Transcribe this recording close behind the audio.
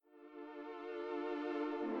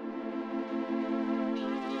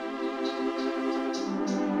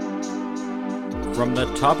From the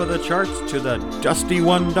top of the charts to the dusty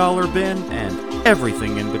 $1 bin and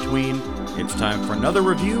everything in between, it's time for another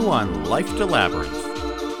review on Life to Labyrinth.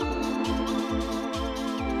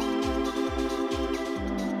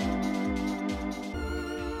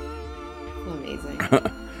 Amazing.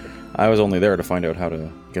 I was only there to find out how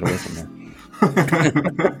to get away from there.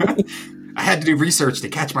 I had to do research to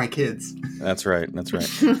catch my kids. That's right.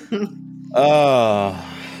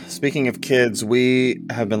 Speaking of kids, we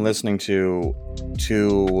have been listening to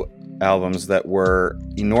two albums that were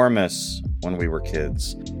enormous when we were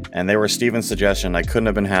kids. And they were Steven's suggestion. I couldn't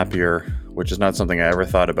have been happier, which is not something I ever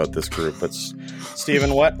thought about this group. But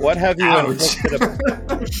Steven, what have you inflicted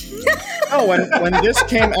upon... Oh,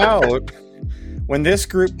 when this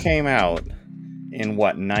group came out in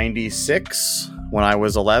 96? When I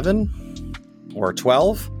was 11 or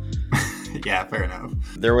 12? Yeah, fair enough.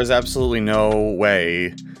 There was absolutely no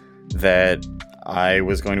way that I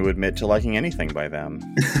was going to admit to liking anything by them.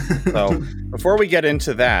 So before we get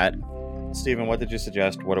into that, Steven, what did you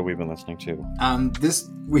suggest? What have we been listening to? This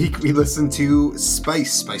week we listened to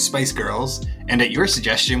Spice by Spice Girls, and at your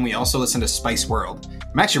suggestion, we also listened to Spice World.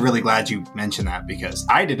 I'm actually really glad you mentioned that because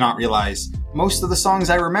I did not realize most of the songs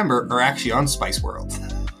I remember are actually on Spice World.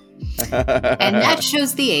 And that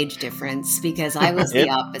shows the age difference because I was the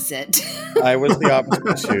opposite. I was the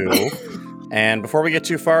opposite too. And before we get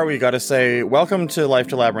too far, we got to say welcome to Life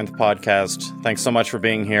to Labyrinth podcast. Thanks so much for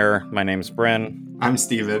being here. My name's Bryn. I'm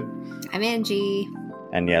Steven. I'm Angie.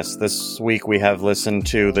 And yes, this week we have listened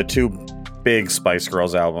to the two big Spice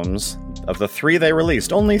Girls albums. Of the three they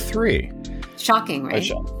released, only three. Shocking,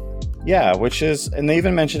 right? Which is, and they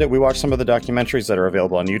even mentioned it, we watched some of the documentaries that are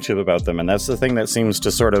available on YouTube about them, and that's the thing that seems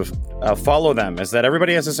to sort of follow them, is that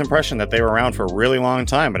everybody has this impression that they were around for a really long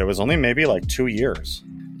time, but it was only maybe like 2 years.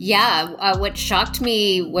 Yeah, what shocked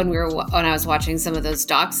me when I was watching some of those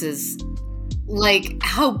docs is like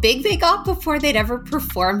how big they got before they'd ever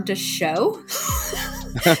performed a show.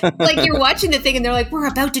 Like you're watching the thing and they're like, we're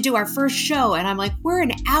about to do our first show. And I'm like, we're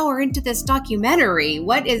an hour into this documentary.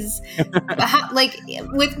 What is, like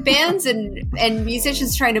with bands and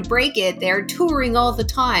musicians trying to break it, they're touring all the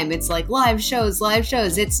time. It's like live shows.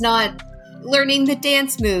 It's not learning the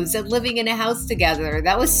dance moves and living in a house together.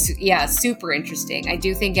 That was, super interesting. I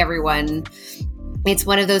do think it's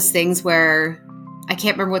one of those things where I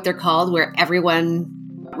can't remember what they're called, where everyone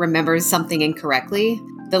remembers something incorrectly.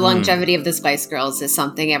 The longevity of the Spice Girls is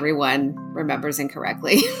something everyone remembers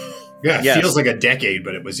incorrectly. Yeah, it feels like a decade,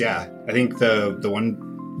 but it was, I think the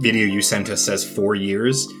one video you sent us says 4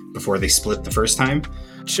 years before they split the first time.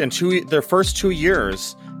 And their first 2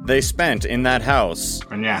 years they spent in that house,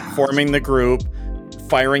 forming the group,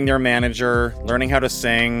 firing their manager, learning how to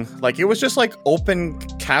sing. Like, it was just like open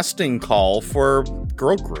casting call for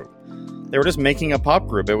girl group. They were just making a pop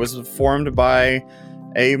group. It was formed by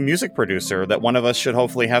a music producer that one of us should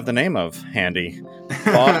hopefully have the name of handy.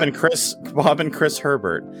 Bob and Chris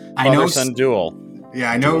Herbert. Father-son duel. Yeah,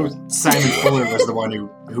 I know Simon Fuller was the one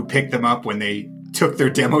who picked them up when they took their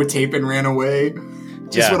demo tape and ran away.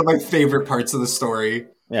 Just one of my favorite parts of the story.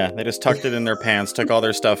 Yeah, they just tucked it in their pants, took all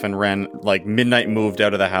their stuff and ran, like midnight moved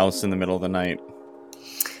out of the house in the middle of the night.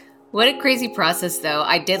 What a crazy process, though.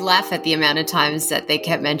 I did laugh at the amount of times that they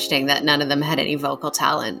kept mentioning that none of them had any vocal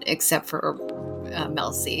talent except for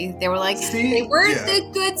Mel C. They were like, they weren't the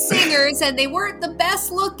good singers and they weren't the best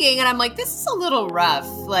looking. And I'm like, this is a little rough.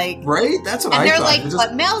 Like, right? That's what I thought. And they're like,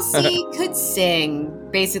 but Mel C could sing,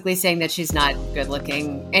 basically saying that she's not good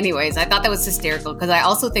looking. Anyways, I thought that was hysterical because I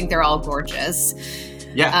also think they're all gorgeous.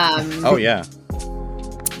 Yeah. Oh, yeah.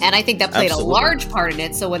 And I think that played a large part in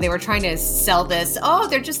it. So when they were trying to sell this,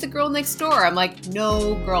 they're just the girl next door. I'm like,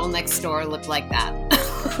 no girl next door looked like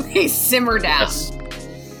that. They simmer down. Yes.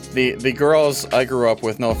 The girls I grew up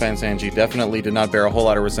with, no offense, Angie, definitely did not bear a whole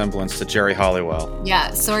lot of resemblance to Jerry Halliwell.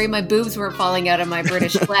 Yeah, sorry my boobs were falling out of my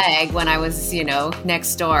British flag when I was,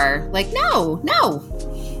 next door. Like, no.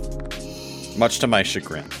 Much to my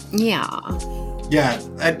chagrin. Yeah. Yeah,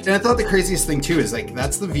 and I thought the craziest thing, too, is, like,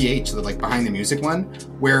 that's the VH, the, like, behind the music one,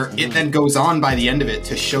 where it then goes on by the end of it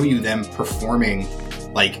to show you them performing,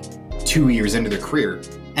 like, 2 years into their career.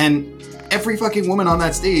 And every fucking woman on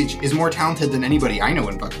that stage is more talented than anybody I know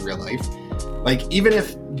in fucking real life. Like, even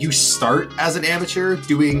if you start as an amateur,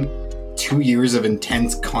 doing 2 years of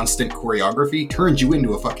intense, constant choreography turns you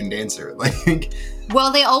into a fucking dancer. Like,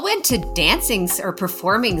 well, they all went to dancing or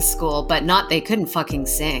performing school, but they couldn't fucking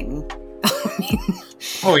sing.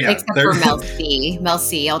 Oh yeah, except for Mel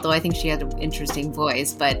C, although I think she had an interesting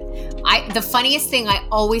voice. But the funniest thing I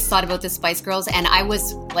always thought about the Spice Girls, and I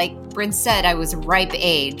was, like Bryn said, I was ripe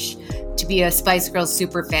age to be a Spice Girls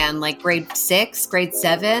super fan, like grade 6, grade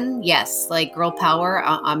 7. Yes, like girl power,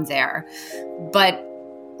 I'm there. But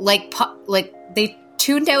like they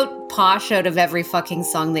tuned out Posh out of every fucking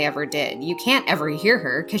song they ever did. You can't ever hear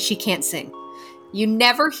her because she can't sing. You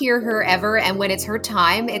never hear her ever, and when it's her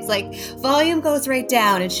time, it's like volume goes right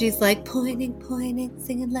down, and she's like pointing,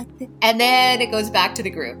 singing like this, and then it goes back to the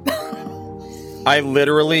group. I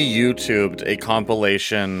literally YouTubed a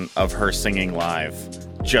compilation of her singing live,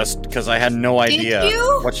 just because I had no idea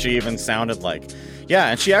what she even sounded like. Yeah,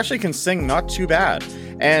 and she actually can sing not too bad.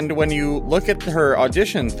 And when you look at her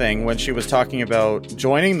audition thing, when she was talking about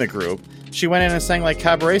joining the group, she went in and sang like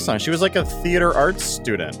cabaret songs. She was like a theater arts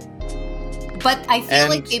student. But I feel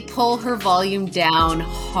like they pull her volume down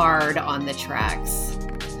hard on the tracks.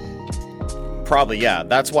 Probably, yeah.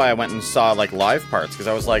 That's why I went and saw like live parts, because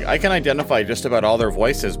I was like, I can identify just about all their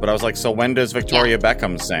voices, but I was like, so when does Victoria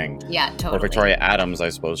Beckham sing? Yeah, totally. Or Victoria Adams, I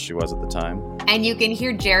suppose she was at the time. And you can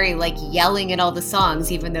hear Jerry like yelling at all the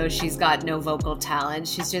songs, even though she's got no vocal talent.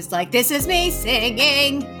 She's just like, this is me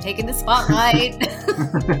singing, taking the spotlight.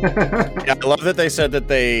 Yeah, I love that they said that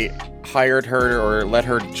they hired her or let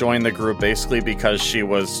her join the group basically because she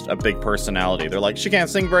was a big personality. They're like, she can't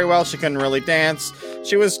sing very well, she couldn't really dance,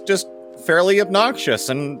 she was just fairly obnoxious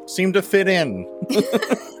and seemed to fit in.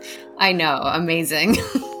 I know, amazing.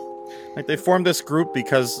 Like they formed this group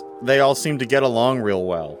because they all seemed to get along real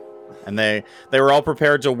well, and they were all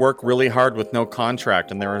prepared to work really hard with no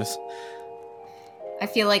contract. And there was, I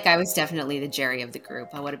feel like I was definitely the Jerry of the group.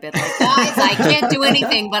 I would have been like, guys, I can't do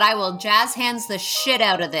anything, but I will jazz hands the shit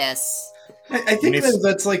out of this. I think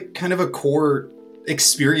that's like kind of a core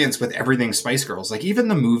experience with everything Spice Girls. Like even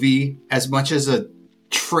the movie, as much as a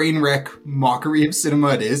train wreck mockery of cinema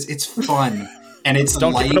it is, it's fun. And it's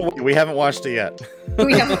Don't give it away. We haven't watched it yet.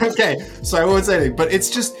 Okay, so I won't say anything, but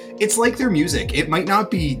it's like their music. It might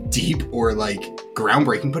not be deep or like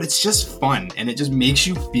groundbreaking, but it's just fun and it just makes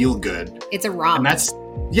you feel good. It's a romp. And that's,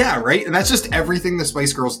 yeah, right? And that's just everything the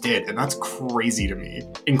Spice Girls did, and that's crazy to me.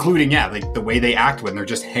 Including, yeah, like the way they act when they're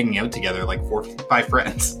just hanging out together like 4 or 5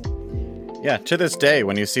 friends. Yeah, to this day,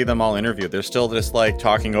 when you see them all interviewed, they're still just like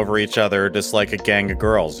talking over each other, just like a gang of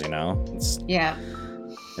girls, you know?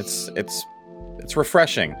 It's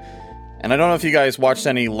refreshing. And I don't know if you guys watched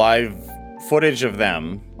any live footage of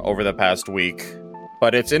them over the past week,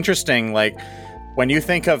 but it's interesting, like, when you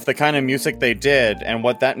think of the kind of music they did and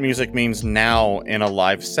what that music means now in a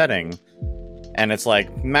live setting, and it's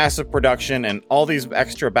like massive production and all these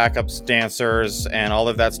extra backups dancers and all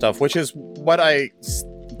of that stuff, which is what I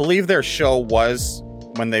believe their show was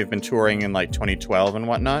when they've been touring in like 2012 and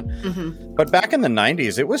whatnot. Mm-hmm. But back in the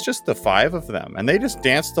 90s, it was just the 5 of them, and they just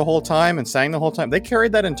danced the whole time and sang the whole time. They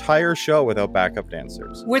carried that entire show without backup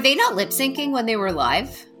dancers. Were they not lip syncing when they were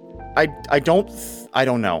live? I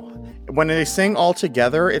don't know. When they sing all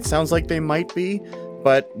together, it sounds like they might be,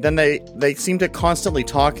 but then they seem to constantly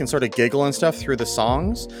talk and sort of giggle and stuff through the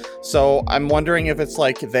songs. So I'm wondering if it's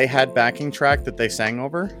like they had backing track that they sang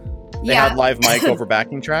over. They had live mic over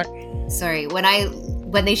backing track. Sorry,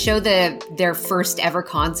 when they show their first ever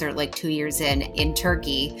concert, like 2 years in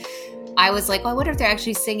Turkey, I was like, I wonder if they're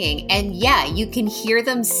actually singing. And yeah, you can hear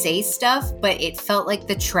them say stuff, but it felt like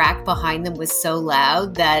the track behind them was so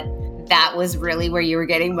loud that was really where you were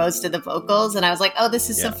getting most of the vocals. And I was like, oh, this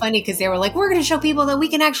is so funny, because they were like, we're going to show people that we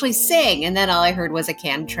can actually sing. And then all I heard was a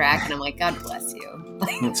canned track, and I'm like, God bless you.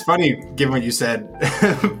 It's funny, given what you said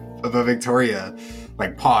about Victoria,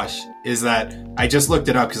 like Posh, is that I just looked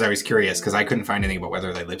it up because I was curious, because I couldn't find anything about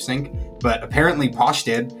whether they lip sync. But apparently Posh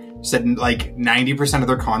said like 90% of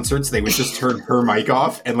their concerts they would just turn her mic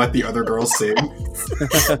off and let the other girls sing. Like,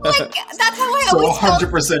 that's how I so always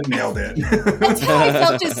 100% felt. Nailed it. That's how I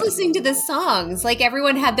felt just listening to the songs. Like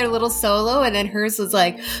everyone had their little solo, and then hers was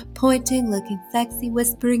like pointing, looking sexy,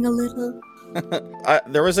 whispering a little.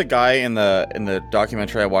 There was a guy in the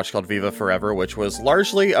documentary I watched called Viva Forever, which was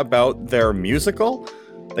largely about their musical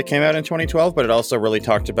that came out in 2012, but it also really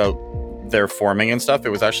talked about their forming and stuff. It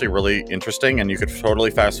was actually really interesting, and you could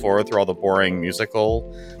totally fast forward through all the boring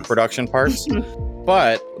musical production parts.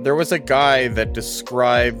 But there was a guy that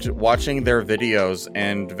described watching their videos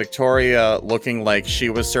and Victoria looking like she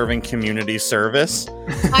was serving community service.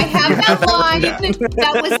 I have that line. Yeah.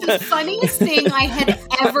 That was the funniest thing I had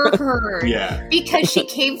ever heard. Yeah. Because she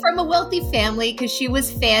came from a wealthy family, because she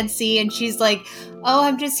was fancy, and she's like, oh,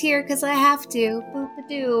 I'm just here because I have to.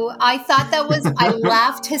 Boop-a-doo. I thought that was, I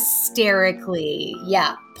laughed hysterically.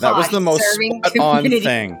 Yeah. That was the most spot-on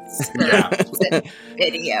thing.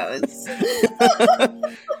 Videos.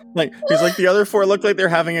 Like, he's like, the other 4 look like they're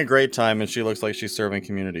having a great time, and she looks like she's serving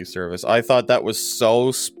community service. I thought that was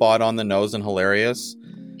so spot on the nose and hilarious.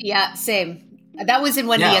 Yeah, same. That was in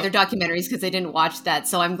one of the other documentaries because I didn't watch that.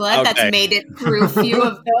 So I'm glad that's made it through a few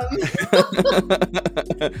of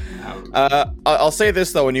them. I'll say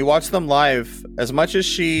this, though. When you watch them live, as much as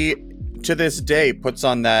she, to this day, puts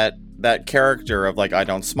on that character of like, I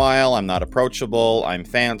don't smile, I'm not approachable, I'm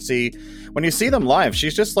fancy. When you see them live,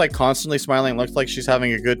 she's just like constantly smiling, looks like she's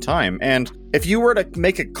having a good time. And if you were to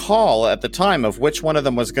make a call at the time of which one of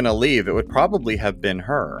them was going to leave, it would probably have been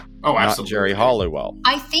her. Oh, absolutely. Not Jerry Halliwell.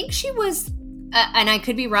 I think she was, and I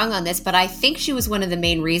could be wrong on this, but I think she was one of the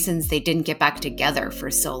main reasons they didn't get back together for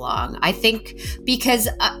so long. I think because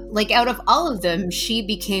out of all of them, she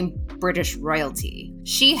became British royalty.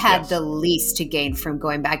 She had the least to gain from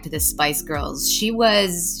going back to the Spice Girls.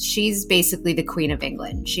 She's basically the Queen of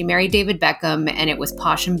England. She married David Beckham, and it was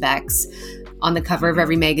Posh and Becks on the cover of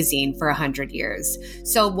every magazine for 100 years.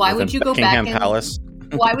 So why would you go back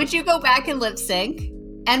why would you go back and lip sync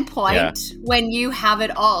and point when you have it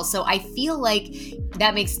all? So I feel like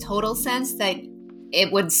that makes total sense that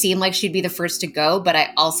it would seem like she'd be the first to go, but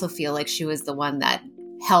I also feel like she was the one that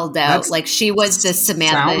held out. Like she was the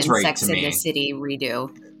Samantha in Sex and the City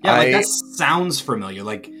redo. Yeah, that sounds familiar.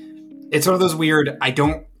 Like it's one of those weird, I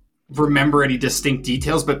don't remember any distinct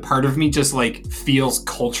details, but part of me just like feels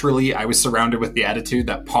culturally I was surrounded with the attitude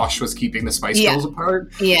that Posh was keeping the Spice Girls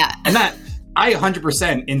apart. Yeah. And that I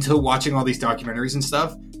 100% until watching all these documentaries and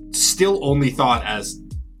stuff still only thought as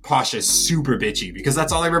Posh is super bitchy because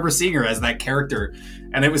that's all I remember seeing her as, that character.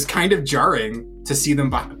 And it was kind of jarring to see them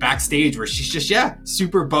backstage where she's just,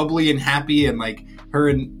 super bubbly and happy. And like her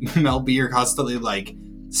and Mel B are constantly like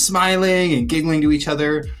smiling and giggling to each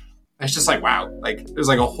other. It's just like, wow, like there's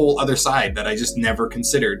like a whole other side that I just never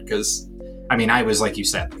considered. Because I mean, I was, like you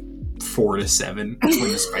said, like 4 to 7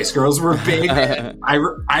 when the Spice Girls were big.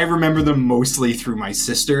 I remember them mostly through my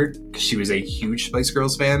sister because she was a huge Spice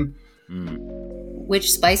Girls fan. Which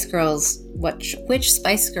Spice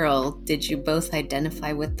Girl did you both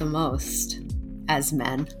identify with the most as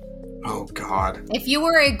men? Oh, God. If you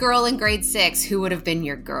were a girl in grade 6, who would have been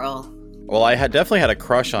your girl? Well, I had definitely had a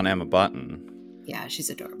crush on Emma Button. Yeah, she's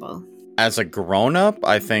adorable. As a grown-up,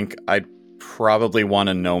 I think I'd probably want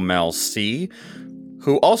to know Mel C,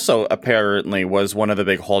 who also apparently was one of the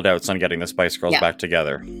big holdouts on getting the Spice Girls back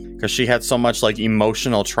together. Because she had so much like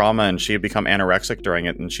emotional trauma and she had become anorexic during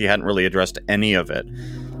it and she hadn't really addressed any of it.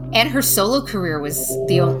 And her solo career was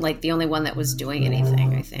the only one that was doing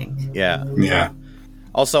anything, I think. Yeah. Yeah.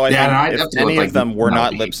 Also, I think if any of them were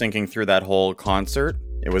not lip-syncing through that whole concert,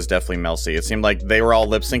 it was definitely Mel C. It seemed like they were all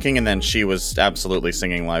lip-syncing and then she was absolutely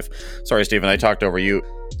singing live. Sorry, Stephen, I talked over you.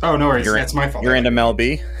 Oh, no worries. That's my fault. You're into Mel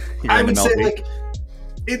B? I would say,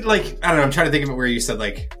 I don't know, I'm trying to think of it where you said,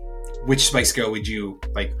 like, which Spice Girl would you,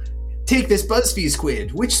 like, take this BuzzFeed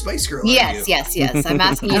quiz. Which Spice Girl are you? Yes. I'm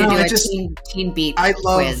asking you to do a teen beat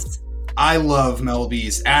quiz. I love Mel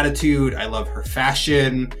B's attitude. I love her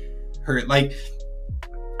fashion. Her, like,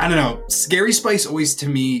 I don't know. Scary Spice always, to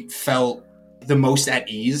me, felt the most at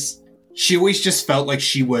ease. She always just felt like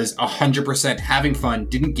she was 100% having fun,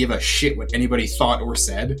 didn't give a shit what anybody thought or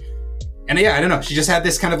said. And I don't know, she just had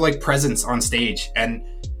this kind of like presence on stage and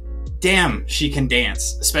damn, she can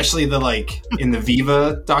dance. Especially the like in the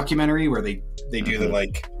Viva documentary where they do the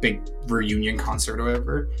like big reunion concert or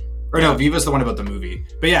whatever. Or no, Viva's the one about the movie.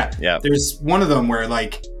 But there's one of them where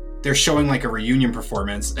like they're showing like a reunion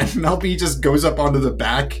performance and Mel B just goes up onto the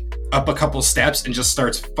back, up a couple steps and just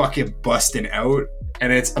starts fucking busting out.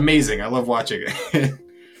 And it's amazing. I love watching it.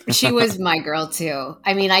 She was my girl too.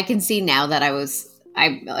 I mean, I can see now that it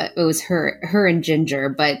was her and Ginger,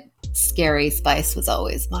 but Scary Spice was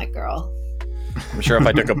always my girl. I'm sure if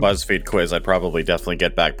I took a BuzzFeed quiz, I'd probably definitely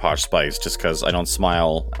get back Posh Spice just because I don't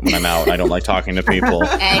smile when I'm out. I don't like talking to people.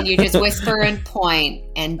 And you just whisper and point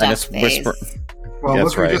and duck face. Well,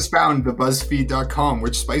 look, we just found the BuzzFeed.com.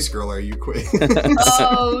 Which Spice Girl are you quiz?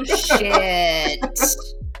 Oh, shit.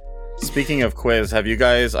 Speaking of quiz, have you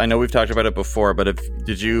guys, I know we've talked about it before, but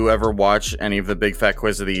did you ever watch any of the Big Fat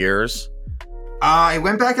Quiz of the Years? I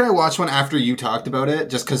went back and I watched one after you talked about it,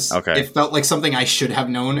 just because it felt like something I should have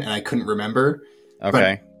known and I couldn't remember.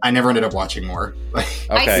 Okay. But I never ended up watching more.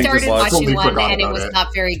 I started watching one and it was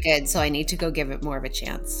not very good, so I need to go give it more of a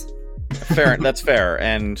chance. Fair, that's fair,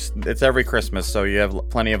 and it's every Christmas, so you have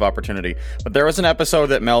plenty of opportunity. But there was an episode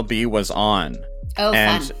that Mel B was on. Oh,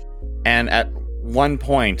 fun. And at one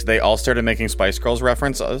point, they all started making Spice Girls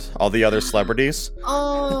references, all the other celebrities.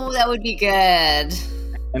 Oh, that would be good.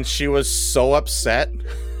 And she was so upset.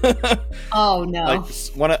 Oh no!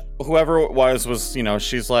 Like whoever it was, you know,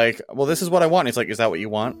 she's like, "Well, this is what I want." And he's like, "Is that what you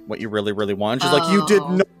want? What you really, really want?" She's like, "You did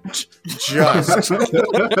not just."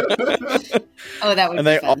 Oh, that would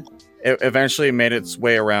be fun. It eventually made its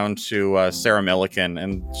way around to Sarah Millican,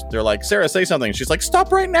 and they're like, "Sarah, say something." She's like,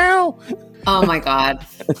 "Stop right now!" Oh my god,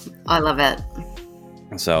 I love it.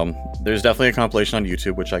 So there's definitely a compilation on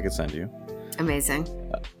YouTube, which I could send you. Amazing.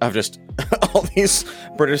 Of just all these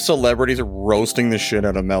British celebrities roasting the shit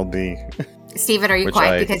out of Mel B. Steven, are you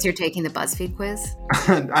quiet because you're taking the BuzzFeed quiz?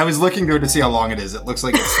 I was looking to see how long it is. It looks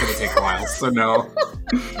like it's going to take a while, so no.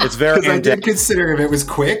 It's very I did consider if it was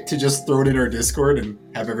quick to just throw it in our Discord and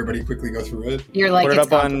have everybody quickly go through it. You're like, put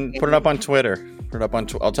it up on Twitter. Put it up on.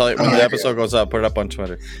 I'll tell you when the episode goes up. Put it up on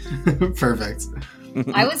Twitter. Perfect.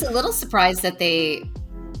 I was a little surprised that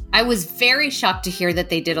I was very shocked to hear that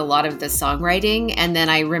they did a lot of the songwriting, and then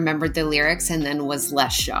I remembered the lyrics and then was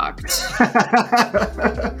less shocked.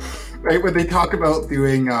 Right, when they talk about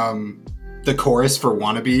doing the chorus for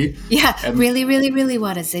Wannabe. Yeah, really, really, really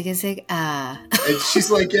want a zig a zig ah. And she's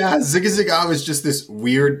like, yeah, zig a zig ah was just this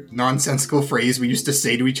weird, nonsensical phrase we used to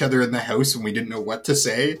say to each other in the house when we didn't know what to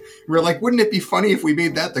say. We were like, wouldn't it be funny if we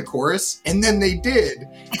made that the chorus? And then they did.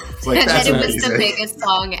 It's like, and that's then it amazing. was the biggest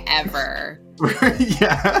song ever.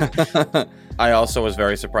 Yeah. I also was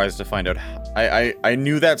very surprised to find out. I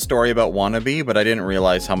knew that story about Wannabe, but I didn't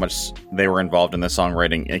realize how much they were involved in the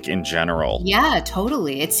songwriting in general. Yeah,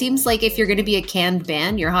 totally. It seems like if you're going to be a canned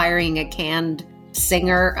band, you're hiring a canned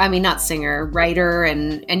writer,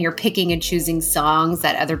 and you're picking and choosing songs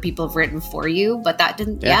that other people have written for you. But that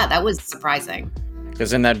didn't, that was surprising.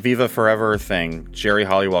 Because in that Viva Forever thing, Jerry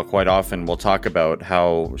Halliwell quite often will talk about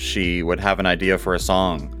how she would have an idea for a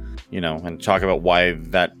song, you know, and talk about why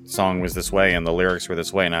that song was this way and the lyrics were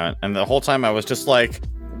this way. And the whole time I was just like,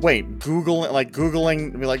 wait, Googling,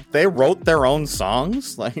 like, they wrote their own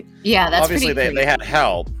songs? Like, yeah, that's obviously pretty they had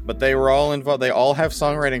help, but they were all involved. They all have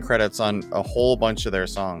songwriting credits on a whole bunch of their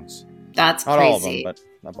songs. That's Not crazy. all of them, but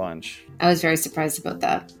a bunch. I was very surprised about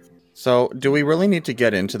that. So, do we really need to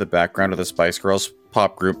get into the background of the Spice Girls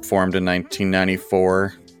pop group formed in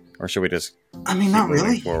 1994? Or should we just... I mean, not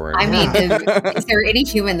really. Forward? I mean, is there any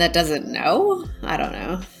human that doesn't know? I don't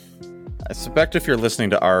know. I suspect if you're listening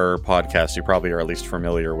to our podcast, you probably are at least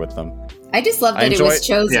familiar with them. I just love that it was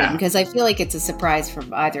chosen because I feel like it's a surprise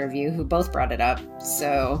from either of you who both brought it up.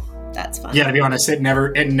 So that's fun. Yeah, to be honest, it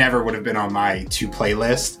never would have been on my to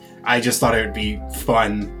playlist. I just thought it would be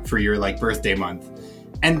fun for your like birthday month.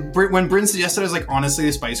 And when Bryn suggested, I was like, honestly,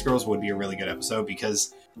 the Spice Girls would be a really good episode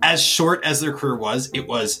because as short as their career was, it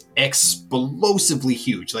was explosively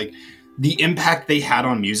huge. Like the impact they had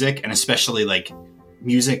on music, and especially like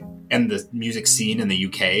music and the music scene in the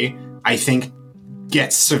UK, I think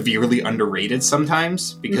gets severely underrated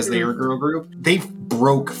sometimes because they were a girl group. They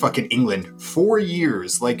broke fucking England 4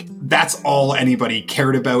 years. Like that's all anybody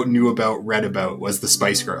cared about, knew about, read about was the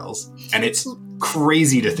Spice Girls. And it's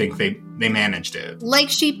crazy to think they managed it. Like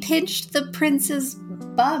she pinched the prince's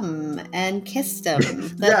bum and kissed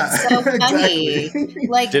him. That's so funny. Exactly.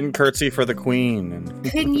 Like didn't curtsy for the queen.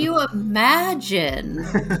 Can you imagine?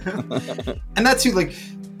 And that's too, like,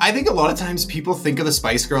 I think a lot of times people think of the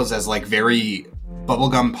Spice Girls as like very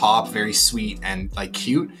bubblegum pop, very sweet and like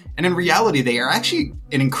cute. And in reality, they are actually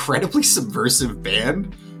an incredibly subversive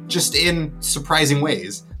band, just in surprising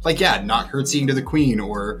ways. Like, yeah, not curtsying to the queen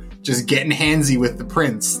or just getting handsy with the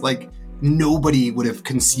prince. Like, nobody would have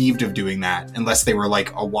conceived of doing that unless they were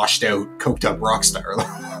like a washed out, coked up rock star.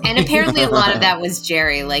 And apparently a lot of that was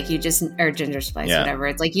Jerry, like or Ginger Spice, whatever.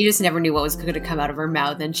 It's like you just never knew what was going to come out of her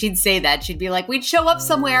mouth. And she'd say that. She'd be like, we'd show up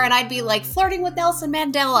somewhere and I'd be like flirting with Nelson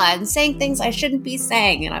Mandela and saying things I shouldn't be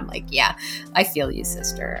saying. And I'm like, yeah, I feel you,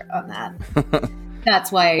 sister, on that.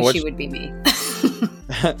 That's why she would be me.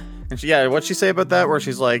 Yeah, what'd she say about that? Where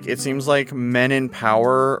she's like, it seems like men in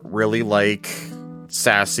power really like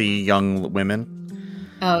sassy young women.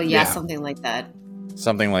 Oh, yeah, something like that.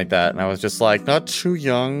 Something like that. And I was just like, not too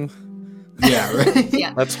young. Yeah, right?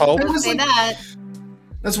 Yeah. Let's hope. Say that.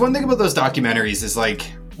 That's one thing about those documentaries is like,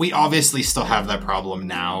 we obviously still have that problem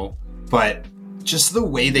now, but just the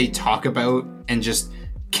way they talk about and just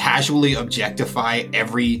casually objectify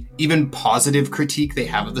every even positive critique they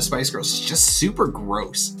have of the Spice Girls is just super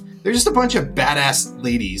gross. They're just a bunch of badass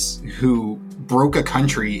ladies who broke a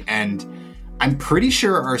country and I'm pretty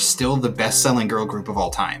sure are still the best-selling girl group of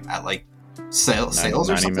all time at like sales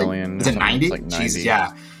or something. Million, is it 90? Like 90? Jeez,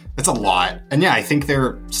 yeah. That's a lot. And yeah, I think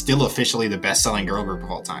they're still officially the best-selling girl group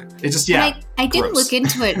of all time. It's just, I didn't look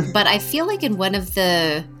into it, but I feel like in one of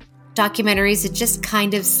the documentaries, it just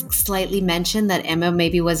kind of slightly mentioned that Emma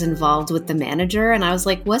maybe was involved with the manager. And I was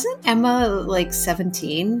like, wasn't Emma like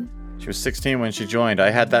 17? She was 16 when she joined. I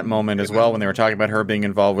had that moment as well when they were talking about her being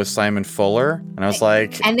involved with Simon Fuller. And I was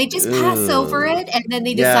like... And they just pass over it, and then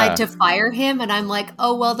they decide to fire him. And I'm like,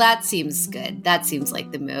 oh, well, that seems good. That seems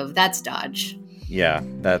like the move. That's dodge. Yeah,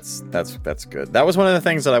 that's good. That was one of the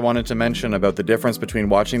things that I wanted to mention about the difference between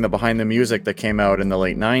watching the Behind the Music that came out in the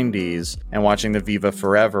late 90s and watching the Viva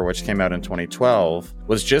Forever, which came out in 2012,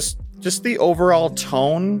 was just the overall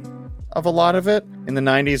tone of a lot of it. In the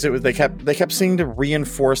 90s, it was they kept seeming to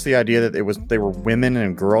reinforce the idea that they were women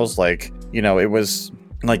and girls, like, you know, it was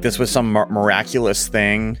like this was some miraculous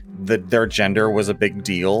thing, that their gender was a big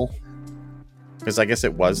deal. Because I guess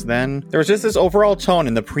it was then. There was just this overall tone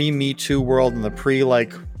in the pre-Me Too world and the pre-,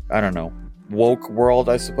 I don't know, woke world,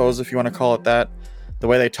 I suppose, if you want to call it that. The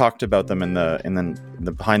way they talked about them in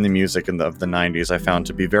the Behind the Music of the 90s, I found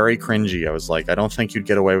to be very cringy. I was like, I don't think you'd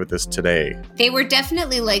get away with this today. They were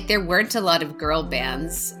definitely there weren't a lot of girl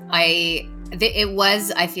bands. It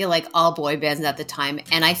was, I feel like, all boy bands at the time.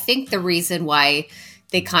 And I think the reason why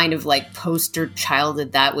they kind of poster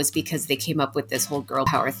childed that was because they came up with this whole girl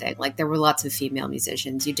power thing. Like, there were lots of female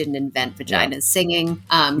musicians. You didn't invent vaginas singing.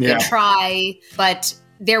 Good try. But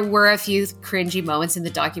there were a few cringy moments in the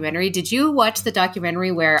documentary. Did you watch the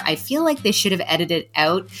documentary where I feel like they should have edited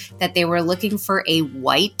out that they were looking for a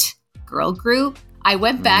white girl group? I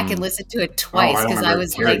went back and listened to it twice because I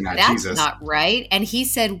was like, that's not right. And he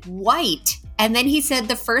said white. And then he said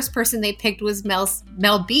the first person they picked was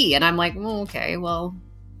Mel B. And I'm like, well, okay, well,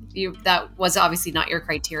 that was obviously not your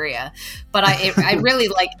criteria. But I really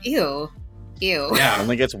ew. Yeah, it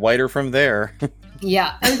only gets whiter from there.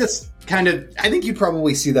 Yeah. I think that's I think you'd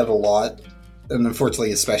probably see that a lot. And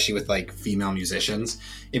unfortunately, especially with female musicians.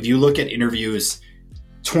 If you look at interviews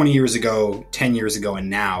 20 years ago, 10 years ago,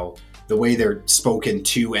 and now, the way they're spoken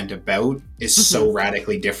to and about is so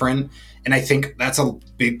radically different. And I think that's a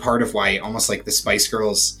big part of why almost the Spice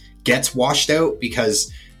Girls gets washed out,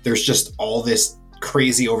 because there's just all this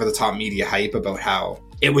crazy over the top media hype about how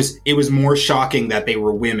it was more shocking that they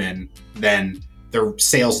were women than their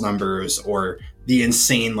sales numbers or the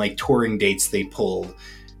insane touring dates they pulled,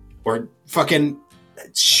 or fucking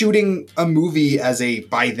shooting a movie as a,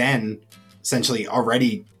 by then, essentially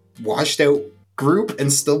already washed out group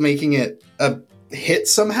and still making it a hit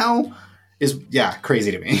somehow is,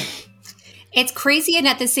 crazy to me. It's crazy, and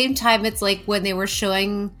at the same time, it's like when they were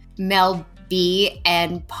showing Mel B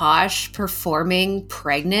and Posh performing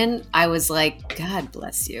pregnant, I was like, God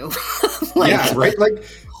bless you. Yeah, right?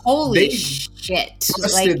 Holy shit.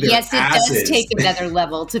 Yes, it does take another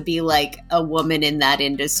level to be a woman in that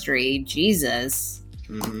industry. Jesus.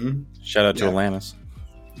 Mm-hmm. Shout out to Alanis.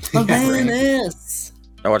 Alanis.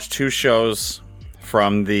 I watched 2 shows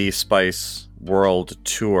from the Spice World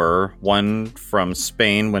Tour. One from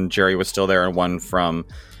Spain when Jerry was still there, and one from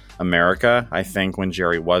America, I think, when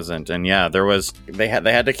Jerry wasn't. And they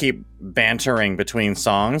had to keep bantering between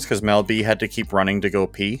songs because Mel B had to keep running to go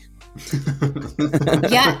pee.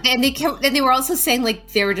 Yeah, and they were also saying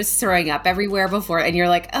they were just throwing up everywhere before, and you're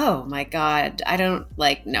like, oh my God, I don't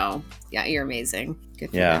no. Yeah, you're amazing.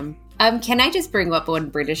 Good for them. Can I just bring up one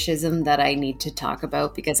Britishism that I need to talk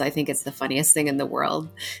about, because I think it's the funniest thing in the world,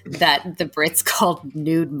 that the Brits called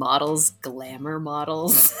nude models glamour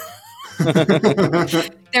models.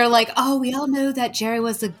 They're like, oh, we all know that Jerry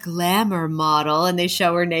was a glamour model, and they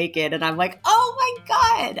show her naked, and I'm like, oh my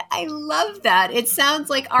God, I love that. It sounds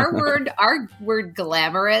like our word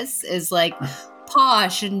glamorous is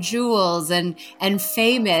posh and jewels and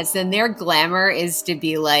famous, and their glamour is to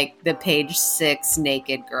be the Page 6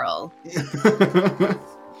 naked girl.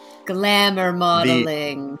 Glamour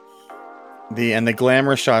modeling. The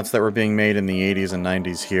glamour shots that were being made in the 80s and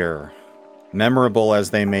 90s here, memorable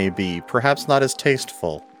as they may be, perhaps not as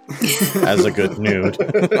tasteful as a good nude.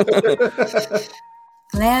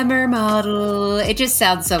 Glamour model. It just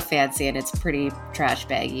sounds so fancy, and it's pretty trash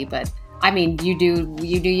baggy, but I mean, you do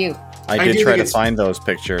you. I did try to find those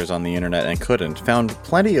pictures on the internet and couldn't. Found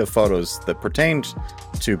plenty of photos that pertained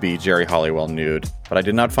to be Jerry Halliwell nude, but I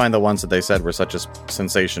did not find the ones that they said were such a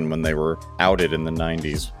sensation when they were outed in the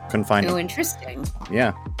 90s. Couldn't find them. Oh, interesting.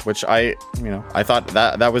 Yeah, which I thought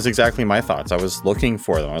that was exactly my thoughts. I was looking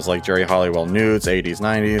for them. I was like, Jerry Halliwell nudes, 80s,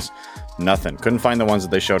 90s, nothing. Couldn't find the ones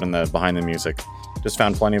that they showed in the Behind the Music. Just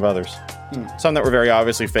found plenty of others. Some that were very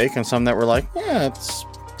obviously fake, and some that were it's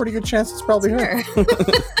pretty good chance it's probably her.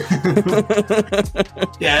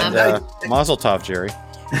 Mazel tov, Jerry.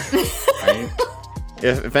 Right?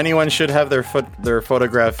 If anyone should have their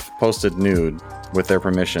photograph posted nude with their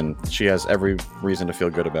permission, she has every reason to feel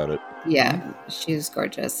good about it. Yeah, she's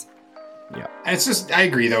gorgeous. Yeah. And it's just, I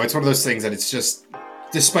agree though. It's one of those things that it's just,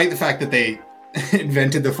 despite the fact that they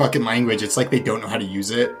invented the fucking language, it's like they don't know how to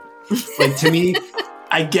use it. Like, to me,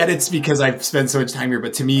 I get it's because I've spent so much time here,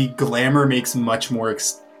 but to me, glamour makes much more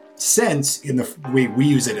sense in the way we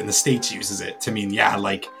use it and the States uses it to mean, yeah,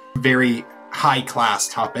 like very high class,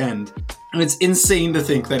 top end. And it's insane to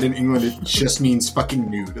think that in England it just means fucking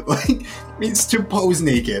nude. Like, it means to pose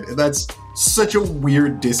naked. That's such a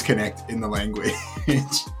weird disconnect in the language.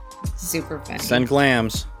 Super funny. Send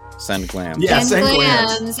glams. Send glams. Yeah, send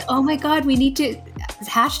glams. Oh my god, we need to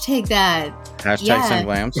hashtag that. Hashtag send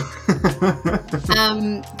glams.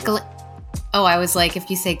 I was like, if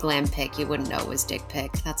you say glam pic, you wouldn't know it was dick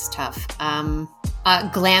pic. That's tough.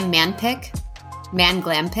 Glam man pic. Man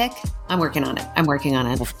glam pic. I'm working on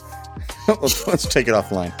it. Let's take it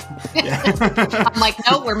offline. Yeah. I'm like,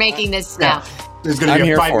 no, we're making this now. There's going to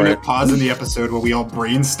be a 5-minute pause in the episode where we all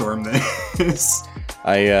brainstorm this.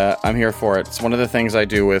 I'm here for it. It's one of the things I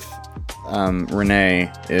do with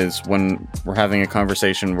Renee is when we're having a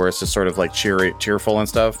conversation where it's just sort of like cheerful and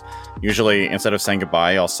stuff. Usually, instead of saying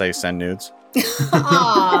goodbye, I'll say send nudes.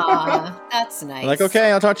 Aww, that's nice. I'm like,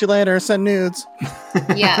 okay, I'll talk to you later. Send nudes.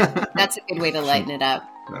 Yeah, that's a good way to lighten it up.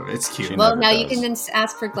 No, it's cute. Well, now you can then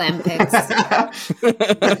ask for glam pics. Send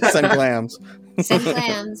glams. Send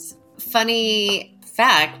glams. Funny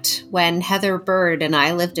fact, when Heather Bird and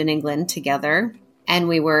I lived in England together and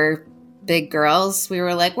we were big girls, we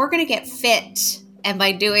were like, we're going to get fit. And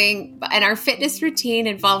our fitness routine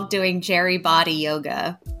involved doing Jerry body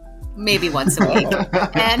yoga, maybe once a week.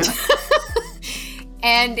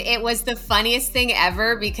 And it was the funniest thing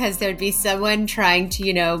ever because there'd be someone trying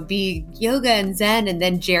to, be yoga and zen, and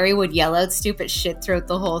then Jerry would yell out stupid shit throughout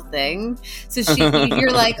the whole thing. So you're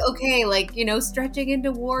like, okay, like, stretching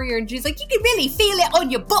into warrior, and she's like, you can really feel it on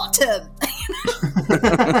your bottom.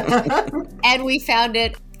 And we found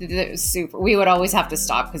it super. We would always have to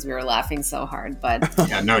stop because we were laughing so hard, but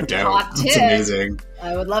yeah, no doubt. It's amazing.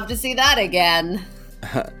 I would love to see that again.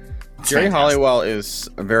 Jerry Halliwell is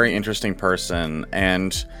a very interesting person,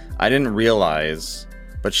 and I didn't realize,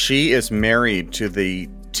 but she is married to the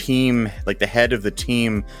team, like the head of the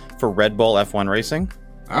team for Red Bull F1 Racing.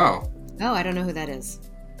 Oh, I don't know who that is.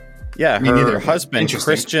 Yeah, her husband,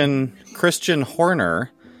 Christian Horner,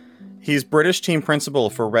 he's British team principal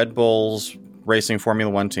for Red Bull's racing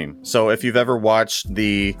Formula One team. So if you've ever watched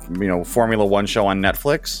the Formula One show on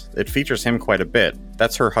Netflix, it features him quite a bit.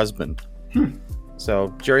 That's her husband.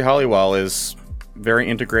 So Jerry Halliwell is very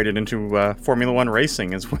integrated into Formula One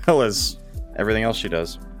racing as well as everything else she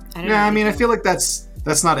does. I feel like that's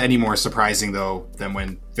not any more surprising though than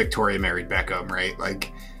when Victoria married Beckham, right?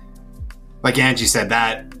 Like Angie said,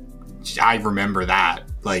 that I remember that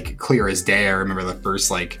like clear as day. I remember the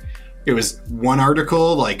first it was one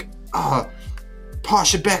article like, oh,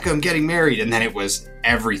 Pasha Beckham getting married, and then it was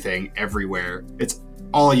everything everywhere. It's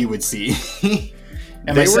all you would see.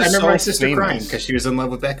 And I remember my sister crying because she was in love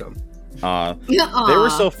with Beckham. They were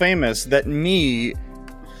so famous that me,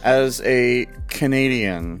 as a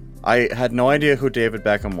Canadian, I had no idea who David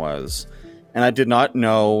Beckham was. And I did not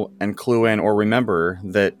know and clue in or remember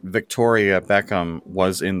that Victoria Beckham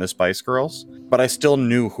was in the Spice Girls. But I still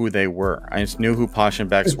knew who they were. I just knew who Posh and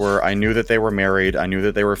Becks were. I knew that they were married. I knew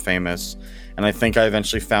that they were famous. And I think I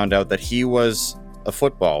eventually found out that he was a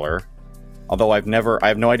footballer. Although I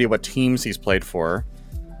have no idea what teams he's played for.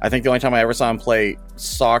 I think the only time I ever saw him play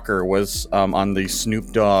soccer was on the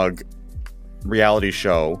Snoop Dogg reality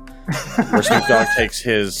show, where Snoop Dogg takes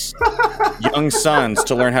his young sons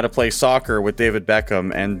to learn how to play soccer with David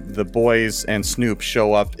Beckham, and the boys and Snoop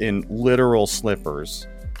show up in literal slippers,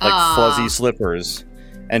 like fuzzy slippers.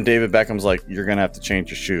 And David Beckham's like, "You're gonna have to change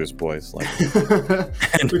your shoes, boys." Like,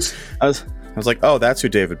 and I was like, "Oh, that's who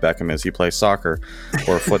David Beckham is. He plays soccer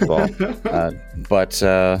or football."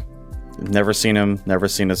 But never seen him. Never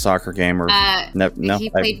seen a soccer game or. He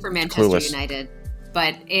played for Manchester United,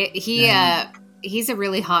 but he's a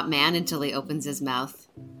really hot man until he opens his mouth.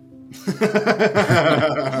 He's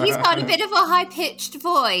got a bit of a high-pitched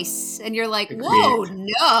voice, and you're like,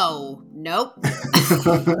 "Whoa, nope."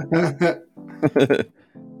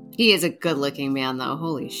 He is a good-looking man, though.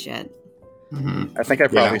 Holy shit. Mm-hmm. I think I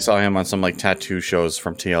probably saw him on some tattoo shows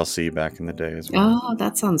from TLC back in the day as well. Oh,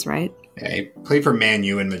 that sounds right. Yeah, he played for Man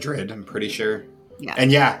U in Madrid, I'm pretty sure. Yeah.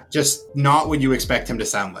 And just not what you expect him to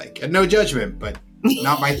sound like. And no judgment, but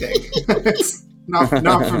not my thing. It's not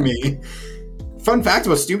for me. Fun fact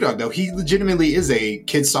about Snoop Dogg, though, he legitimately is a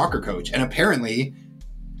kid's soccer coach, and apparently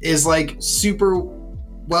is super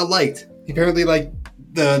well liked. Apparently,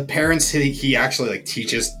 the parents he actually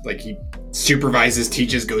teaches, he supervises,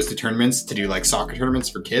 teaches, goes to tournaments to do soccer tournaments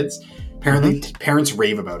for kids. Apparently, parents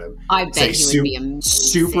rave about him. I bet he would be amazing.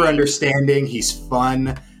 Super understanding. He's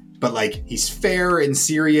fun, but like he's fair and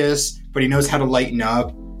serious. But he knows how to lighten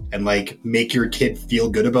up and like make your kid feel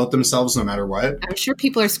good about themselves no matter what. I'm sure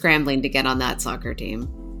people are scrambling to get on that soccer team.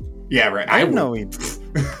 Yeah, right. I didn't know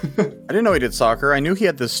he did soccer. I knew he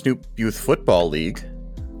had the Snoop Youth Football League.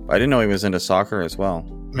 I didn't know he was into soccer as well.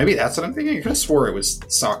 Maybe that's what I'm thinking. I could have swore it was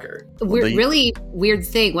soccer. Really weird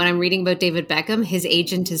thing. When I'm reading about David Beckham, his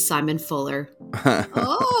agent is Simon Fuller.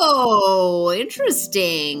 Oh,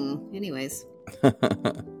 interesting. Anyways.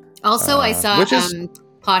 Also, I saw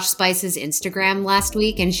Posh Spice's Instagram last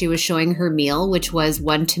week, and she was showing her meal, which was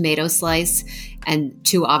 1 tomato slice and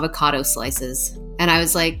 2 avocado slices. And I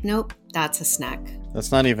was like, nope, that's a snack.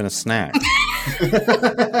 That's not even a snack.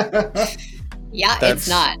 Yeah, it's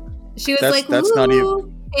not. She was like, ooh, not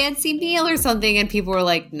even... fancy meal or something. And people were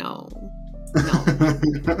like, no.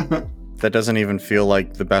 That doesn't even feel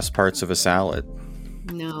like the best parts of a salad.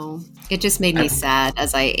 No. It just made me sad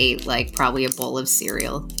as I ate like probably a bowl of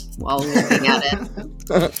cereal while looking at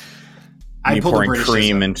it. You pouring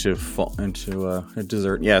cream into a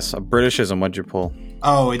dessert. Yes, a Britishism. What'd you pull?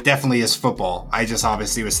 Oh, it definitely is football. I just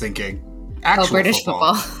obviously was thinking actual British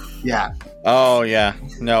football. Yeah. Oh, yeah.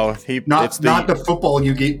 No, not the football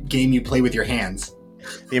game you play with your hands.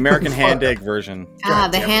 The American hand egg version.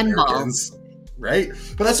 The handball. Right?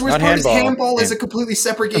 But that's the worst part is handball is a completely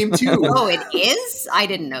separate game too. Oh, it is? I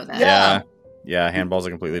didn't know that. Yeah, handball's a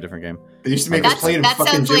completely different game. They used to make us play in fucking gym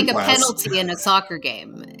class. That sounds like a penalty in a soccer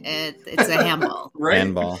game. It's a handball. Right?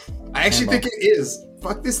 Handball. I actually think it is.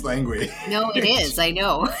 Fuck this language. No, it is. I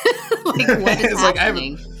know. Like, what is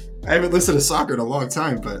happening? I haven't listened to soccer in a long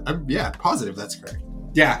time, but I'm positive that's correct.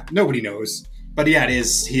 Yeah, nobody knows. But yeah, it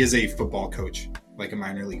is. He is a football coach, like a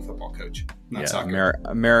minor league football coach, not soccer.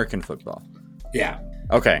 American football. Yeah.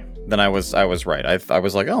 Okay, then I was right. I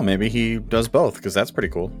was like, oh, maybe he does both because that's pretty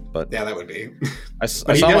cool. But yeah, that would be. I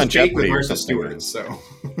saw him on Jeopardy or something. Stewart, so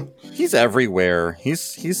he's everywhere.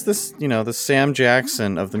 He's this the Sam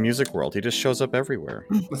Jackson of the music world. He just shows up everywhere.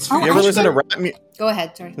 You ever listen to rap music? Go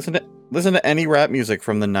ahead, sorry. Listen to any rap music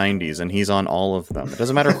from the 90s, and he's on all of them. It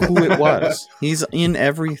doesn't matter who it was. He's in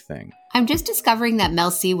everything. I'm just discovering that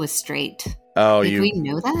Mel C was straight. Oh, Did we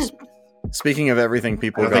know that? Speaking of everything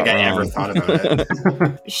people got wrong. I ever thought about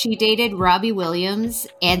it. She dated Robbie Williams,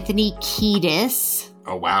 Anthony Kiedis.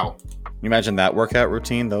 Oh, wow. Can you imagine that workout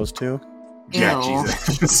routine, those two? Yeah,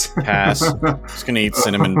 Jesus. Pass. Just going to eat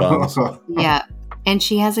cinnamon buns. Yeah. And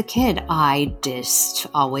she has a kid. I just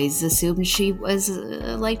always assumed she was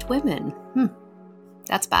liked women.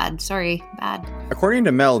 That's bad. Sorry. Bad. According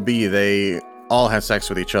to Mel B, they all have sex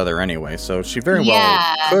with each other anyway, so she very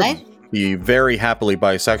well could be very happily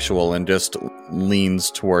bisexual and just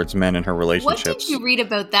leans towards men in her relationships. What did you read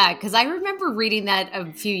about that? Because I remember reading that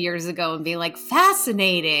a few years ago and being like,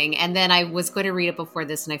 fascinating. And then I was going to read it before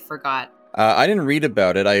this and I forgot. I didn't read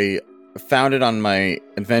about it. I found it on my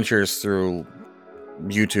adventures through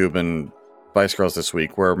YouTube and Vice Girls this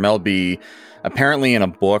week, where Mel B, apparently in a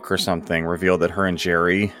book or something, revealed that her and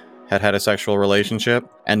Jerry had a sexual relationship.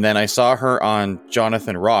 And then I saw her on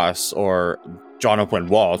Jonathan Ross, or Jonathan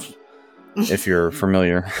Ross, if you're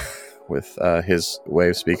familiar with his way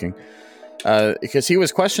of speaking, because he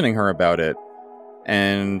was questioning her about it,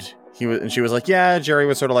 and she was like, yeah, Jerry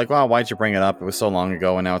was sort of like, wow, why'd you bring it up? It was so long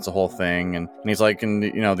ago, and now it's a whole thing. And he's like, and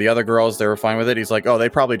the other girls, they were fine with it. He's like, oh, they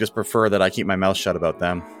probably just prefer that I keep my mouth shut about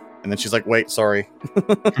them. And then she's like, wait, sorry.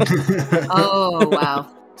 Oh, wow.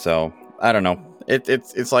 So I don't know.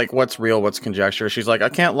 It's like, what's real, what's conjecture? She's like, I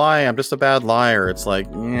can't lie, I'm just a bad liar. It's like,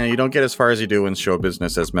 yeah, you don't get as far as you do in show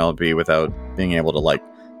business as Mel B without being able to like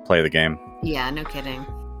play the game. Yeah, no kidding.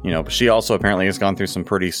 But she also apparently has gone through some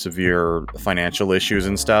pretty severe financial issues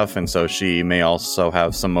and stuff, and so she may also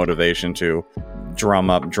have some motivation to drum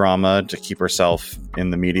up drama to keep herself in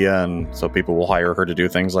the media, and so people will hire her to do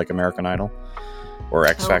things like American Idol or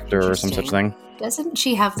X Factor or some such thing. Doesn't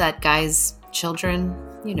she have that guy's children?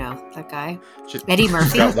 That guy. Eddie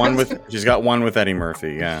Murphy? She's got one with Eddie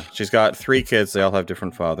Murphy, yeah. She's got 3 kids. They all have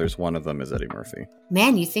different fathers. One of them is Eddie Murphy.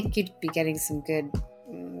 Man, you think you'd be getting some good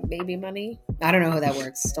baby money? I don't know how that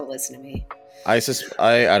works. Don't listen to me. I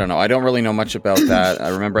don't know. I don't really know much about that. I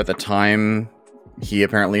remember at the time, he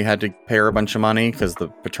apparently had to pay her a bunch of money because the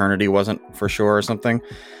paternity wasn't for sure or something.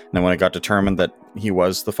 And then when it got determined that he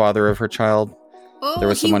was the father of her child, there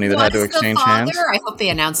was some money that had to exchange hands. I hope they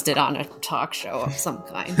announced it on a talk show of some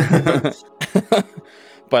kind.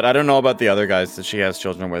 But I don't know about the other guys that she has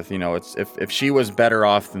children with. It's if she was better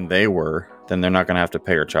off than they were, then they're not going to have to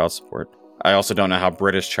pay her child support. I also don't know how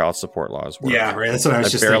British child support laws work. Yeah, right. That's what I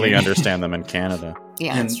was just barely thinking. Understand them in Canada.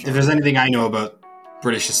 Yeah, and if there's anything I know about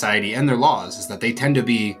British society and their laws is that they tend to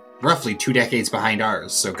be roughly 2 decades behind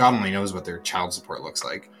ours. So God only knows what their child support looks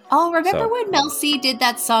like. Oh, remember when Mel C did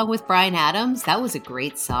that song with Bryan Adams? That was a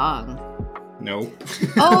great song. No.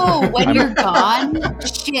 Oh, When You're Gone?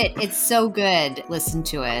 Shit, it's so good. Listen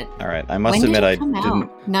to it. All right. I must admit I didn't.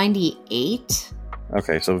 Out? 98?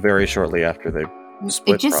 Okay, so very shortly after they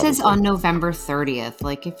split. It just probably. says on November 30th.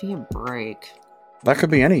 Like, give me a break. That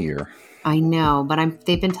could be any year. I know, but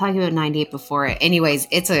they've been talking about 98 before it. Anyways,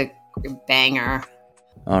 it's a banger.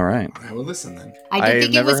 All right. I will listen then.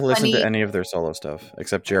 I've never listened to any of their solo stuff,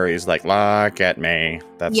 except Jerry's like, "Look at me."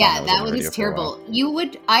 That one is terrible.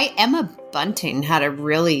 Emma Bunting had a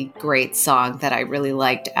really great song that I really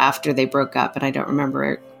liked after they broke up, and I don't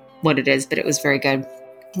remember what it is, but it was very good.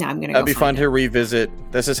 No, I'm gonna. That'd be fun to revisit.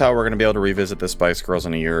 This is how we're gonna be able to revisit the Spice Girls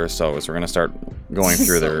in a year or so. Is we're gonna start going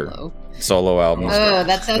through their solo albums. Oh,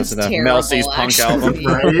 that sounds terrible. Mel C's punk album,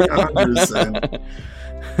 right? 100%.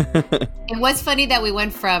 It was funny that we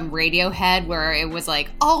went from Radiohead, where it was like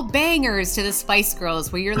all bangers, to the Spice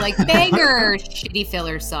Girls, where you're like, banger, shitty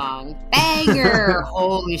filler song, banger,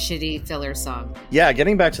 holy shitty filler song. Yeah,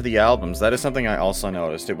 getting back to the albums, that is something I also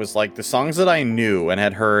noticed. It was like the songs that I knew and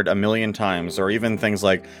had heard a million times, or even things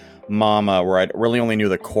like Mama, where I really only knew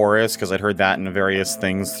the chorus because I'd heard that in various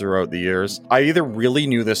things throughout the years. I either really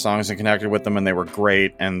knew the songs and connected with them and they were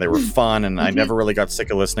great and they were fun and I never really got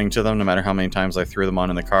sick of listening to them no matter how many times I threw them on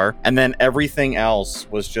in the car. And then everything else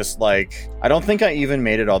was just like, I don't think I even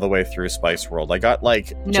made it all the way through Spice World. I got like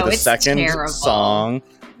to the second song.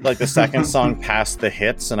 Like the second song past the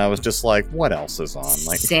hits, and I was just like, "What else is on?"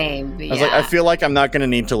 Like, same. Yeah. I was like, I feel like I'm not going to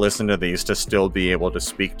need to listen to these to still be able to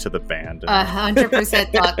speak to the band.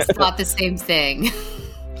 100% thought the same thing.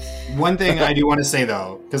 One thing I do want to say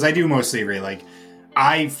though, because I do mostly agree. Like,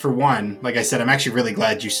 I, for one, like I said, I'm actually really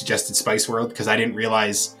glad you suggested Spice World because I didn't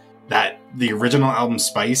realize that the original album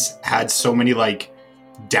Spice had so many like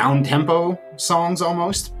down tempo songs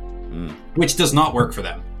almost, which does not work for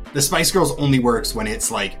them. The Spice Girls only works when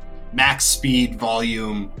it's like max speed,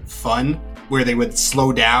 volume, fun, where they would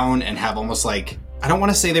slow down and have almost like, I don't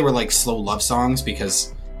want to say they were like slow love songs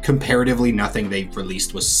because comparatively nothing they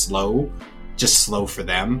released was slow, just slow for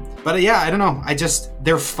them. But yeah, I don't know.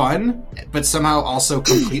 They're fun, but somehow also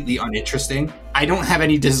completely uninteresting. I don't have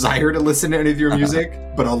any desire to listen to any of your music,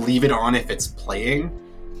 but I'll leave it on if it's playing.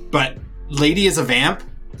 But Lady is a Vamp,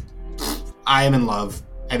 I am in love.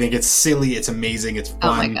 I think it's silly, it's amazing, it's fun.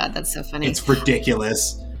 Oh my god, that's so funny. It's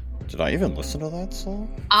ridiculous. Did I even listen to that song?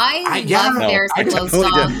 I love their slow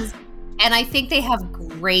songs, and I think they have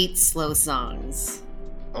great slow songs.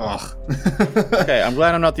 Ugh. Okay, I'm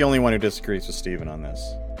glad I'm not the only one who disagrees with Steven on this.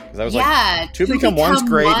 Because I was like, To Become One's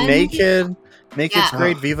great, Naked's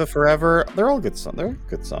great, Viva Forever. They're all good songs. They're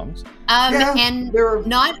good songs. And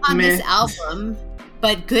not on this album.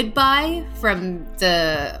 But Goodbye from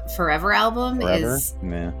the Forever album is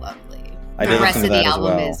lovely. The rest of the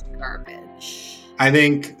album is garbage. I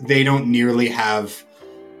think they don't nearly have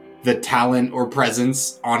the talent or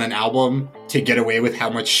presence on an album to get away with how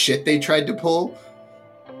much shit they tried to pull.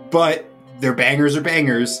 But their bangers are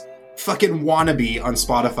bangers. Fucking Wannabe on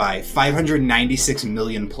Spotify, 596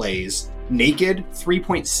 million plays. Naked,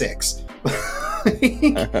 3.6.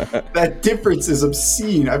 That difference is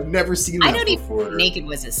obscene. I've never seen that before. Naked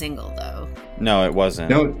was a single, though. No, it wasn't.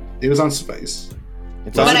 No, it was on Spice.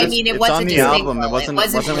 It wasn't on the album. It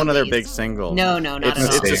wasn't one of their big singles. No, not at all.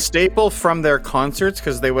 It's a staple from their concerts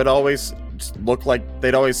because they would always look like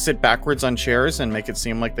they'd always sit backwards on chairs and make it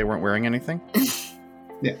seem like they weren't wearing anything.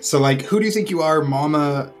 Yeah. So, like, Who Do You Think You Are,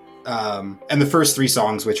 Mama, and the first 3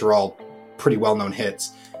 songs, which are all pretty well-known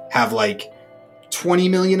hits, have like 20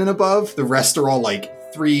 million and above. The rest are all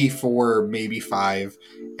like 3, 4, maybe 5.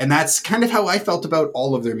 And that's kind of how I felt about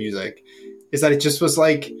all of their music, is that it just was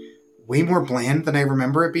like way more bland than I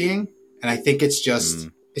remember it being. And I think it's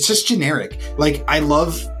just generic. Like, I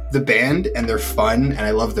love the band and they're fun and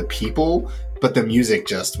I love the people, but the music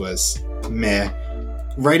just was meh.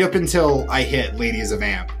 Right up until I hit Lady is a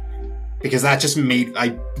Vamp. Because that just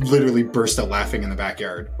I literally burst out laughing in the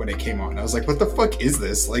backyard when it came on. I was like, what the fuck is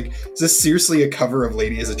this? Like, is this seriously a cover of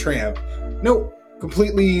Lady is a Tramp? No,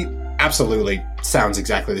 completely, absolutely sounds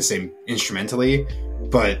exactly the same instrumentally,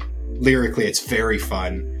 but lyrically it's very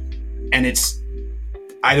fun. And it's,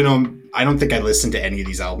 I don't think I listened to any of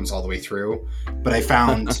these albums all the way through, but I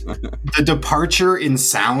found the departure in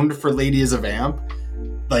sound for Lady is a Vamp,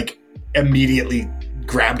 like, immediately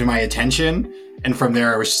grabbed my attention. And from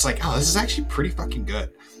there, I was just like, oh, this is actually pretty fucking good.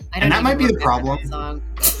 And that might be the problem,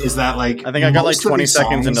 is that, like, I think I got like 20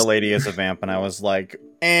 seconds into Lady is a Vamp, and I was like,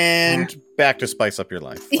 and back to Spice Up Your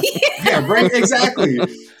Life. Yeah, right, exactly.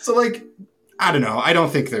 So, like, I don't know. I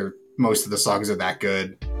don't think most of the songs are that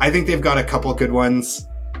good. I think they've got a couple good ones,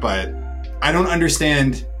 but I don't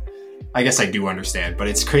understand. I guess I do understand, but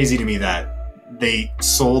it's crazy to me that they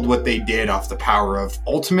sold what they did off the power of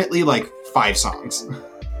ultimately like 5 songs.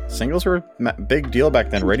 Singles were a big deal back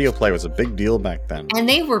then. Radio play was a big deal back then. And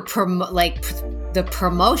they were the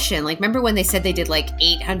promotion. Like, remember when they said they did like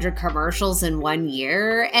 800 commercials in 1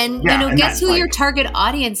 year? And, guess who your target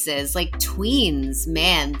audience is? Like tweens.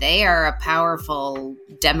 Man, they are a powerful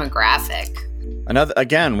demographic.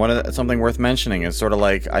 Something worth mentioning is sort of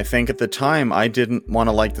like, I think at the time I didn't want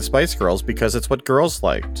to like the Spice Girls because it's what girls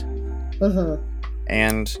liked. Mm-hmm.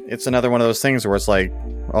 And it's another one of those things where it's like,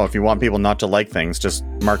 oh, if you want people not to like things, just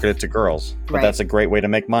market it to girls. But That's a great way to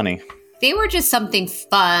make money. They were just something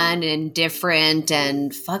fun and different,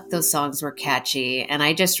 and fuck, those songs were catchy. And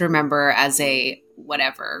I just remember as a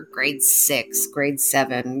grade 6, grade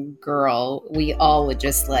 7 girl, we all would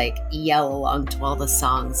just like yell along to all the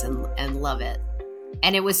songs and love it.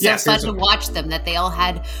 And it was so fun to watch them, that they all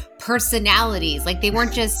had personalities. Like, they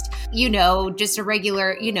weren't just, just a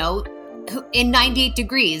regular, in 98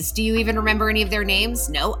 Degrees. Do you even remember any of their names?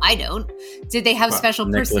 No, I don't. Did they have special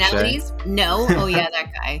Nick personalities? Lachey? No. Oh yeah,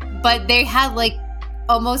 that guy. But they had like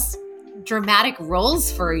almost dramatic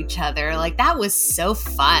roles for each other. Like, that was so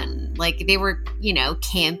fun. Like, they were,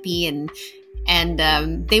 campy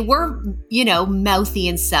and they were, mouthy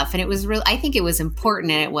and stuff. And it was I think it was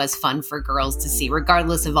important, and it was fun for girls to see,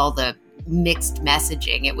 regardless of all the mixed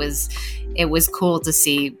messaging. It was cool to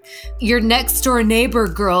see your next door neighbor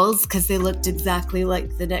girls, because they looked exactly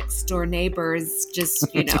like the next door neighbors, just,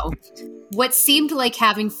 what seemed like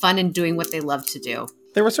having fun and doing what they loved to do.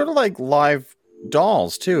 They were sort of like live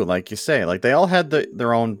dolls too, like you say. Like, they all had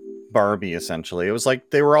their own Barbie, essentially. It was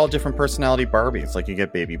like they were all different personality Barbies. Like, you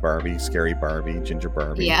get baby Barbie, scary Barbie, ginger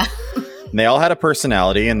Barbie. Yeah. And they all had a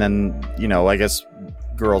personality, and then, I guess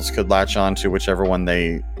girls could latch on to whichever one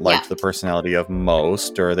they liked the personality of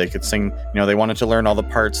most, or they could sing, they wanted to learn all the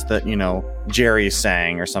parts that, Jerry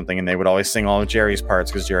sang or something, and they would always sing all of Jerry's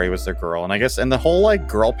parts because Jerry was their girl. And I guess, and the whole like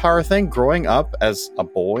girl power thing, growing up as a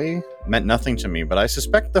boy, meant nothing to me, but I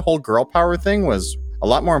suspect the whole girl power thing was a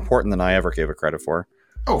lot more important than I ever gave it credit for.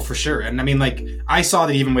 Oh, for sure. And I mean, like, I saw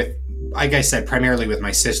that even with, like I said, primarily with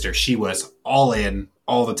my sister, she was all in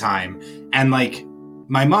all the time. And like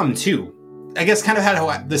my mom too, I guess kind of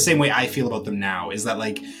had the same way I feel about them now, is that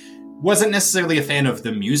like, wasn't necessarily a fan of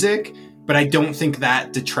the music, but I don't think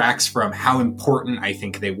that detracts from how important I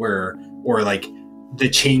think they were, or like the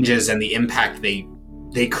changes and the impact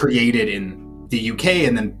they created in the UK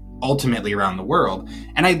and then ultimately around the world.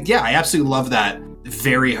 And I absolutely love that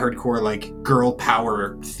very hardcore, like, girl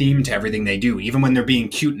power theme to everything they do. Even when they're being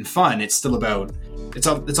cute and fun, it's still about, it's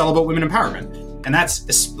all about women empowerment. And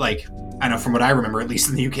that's like, I know from what I remember, at least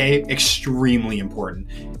in the UK, extremely important.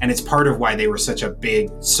 And it's part of why they were such a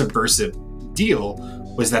big subversive deal,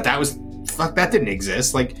 was that didn't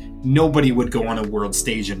exist. Like, nobody would go on a world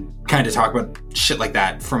stage and kind of talk about shit like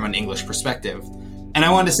that from an English perspective. And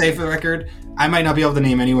I wanted to say, for the record, I might not be able to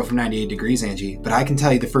name anyone from 98 Degrees, Angie, but I can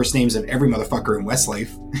tell you the first names of every motherfucker in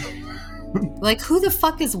Westlife. Like, who the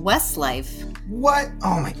fuck is Westlife? What?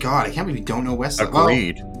 Oh my god, I can't believe you don't know Westlife.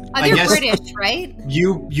 Agreed. Oh, they're British, right?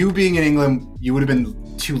 You being in England, you would have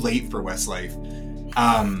been too late for Westlife.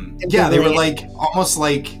 They were like almost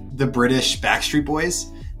like the British Backstreet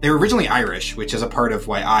Boys. They were originally Irish, which is a part of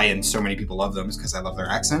why I and so many people love them, is because I love their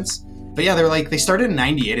accents. But yeah, they started in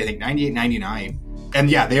 98, I think, 98, 99. And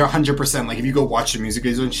yeah, they are 100%, like, if you go watch the music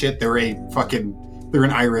videos and shit, they're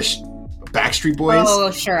an Irish Backstreet Boys.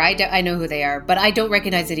 Oh, sure, I know who they are, but I don't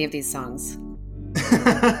recognize any of these songs.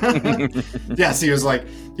 Yeah, so he was like,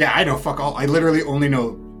 yeah, I know fuck all. I literally only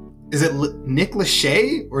know, is it Nick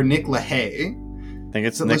Lachey or Nick LaHaye? I think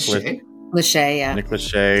it's Nick Lachey. Lachey, yeah. Nick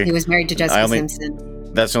Lachey. He was married to Jessica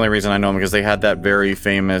Simpson. That's the only reason I know him, because they had that very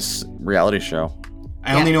famous reality show.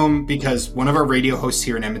 I only know him because one of our radio hosts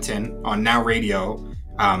here in Edmonton on Now Radio,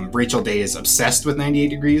 Rachel Day, is obsessed with 98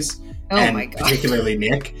 Degrees. Oh and my god. Particularly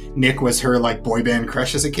Nick. Nick was her like boy band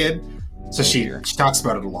crush as a kid. So she talks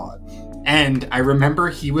about it a lot. And I remember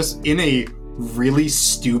he was in a really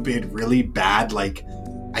stupid, really bad, like,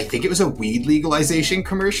 I think it was a weed legalization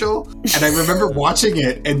commercial. And I remember watching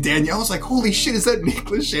it, and Danielle was like, holy shit, is that Nick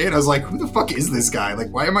Lachey? And I was like, who the fuck is this guy?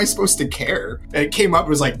 Like, why am I supposed to care? And it came up, it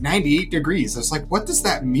was like 98 degrees. I was like, what does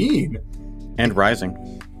that mean? And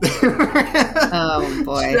rising. Oh,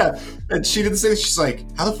 boy. Yeah. And she didn't say this. She's like,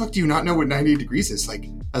 how the fuck do you not know what 98 degrees is? Like,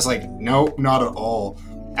 I was like, no, not at all.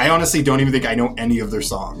 I honestly don't even think I know any of their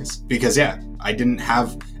songs. Because, yeah, I didn't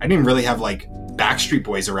really have, like, Backstreet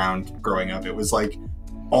Boys around growing up. It was, like,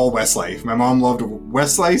 all Westlife. My mom loved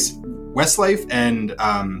Westlife, Westlife and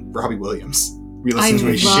Robbie Williams. We listened to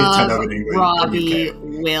a shit ton of it in English. Robbie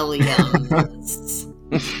Williams.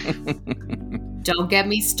 Don't get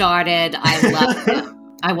me started. I love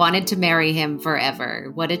him. I wanted to marry him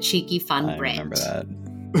forever. What a cheeky, fun Brit. I remember that.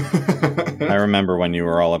 I remember when you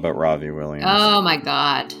were all about Robbie Williams. Oh my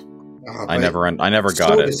god. I never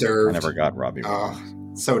got it. Deserved. I never got Robbie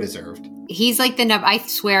Williams. So deserved. He's like the number. I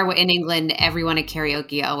swear, in England, everyone at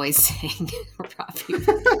karaoke always sang Robbie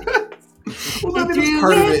Williams. Well, that's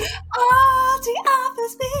part of it. He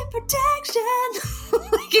offers me protection.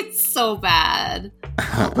 Like, it's so bad.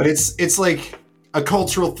 But it's like a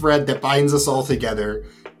cultural thread that binds us all together.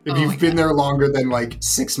 If you've been there longer than like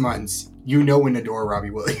 6 months, you know and adore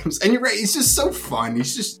Robbie Williams. And you're right, he's just so fun.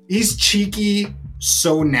 He's cheeky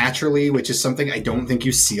so naturally, which is something I don't think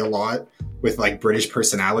you see a lot with like British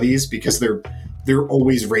personalities, because they're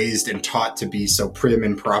always raised and taught to be so prim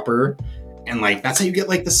and proper. And like that's how you get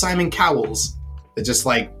like the Simon Cowells that just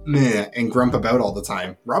like meh and grump about all the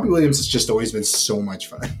time. Robbie Williams has just always been so much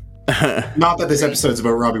fun. Not that this episode's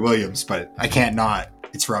about Robbie Williams, but I can't not.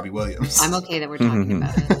 It's Robbie Williams. I'm okay that we're talking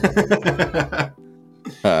about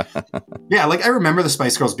it. Yeah, like I remember the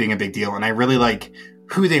Spice Girls being a big deal, and I really like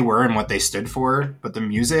who they were and what they stood for, but the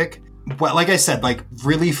music, well, like I said, like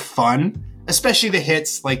really fun, especially the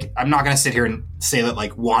hits. Like I'm not going to sit here and say that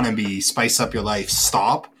like Wannabe, Spice Up Your Life,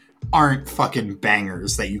 Stop aren't fucking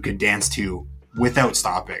bangers that you could dance to without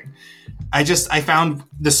stopping. I found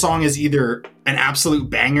the song is either an absolute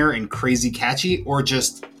banger and crazy catchy, or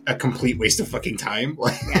just a complete waste of fucking time.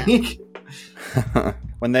 Like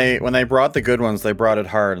when they brought the good ones, they brought it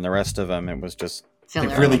hard, and the rest of them, it was just they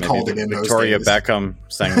really called it in Victoria those days. Beckham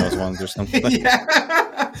sang those ones or something.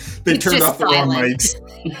 Yeah, they turned off the wrong mics.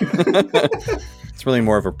 It's really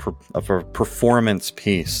more of a performance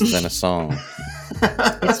piece than a song.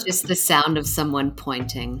 It's just the sound of someone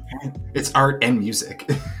pointing. It's art and music.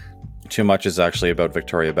 Too much is actually about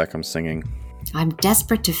Victoria Beckham singing. I'm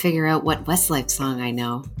desperate to figure out what Westlife song I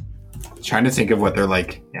know. Trying to think of what their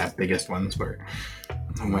like biggest ones were.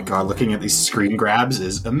 Oh my god, looking at these screen grabs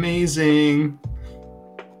is amazing.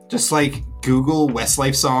 Just like Google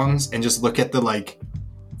Westlife songs and just look at the like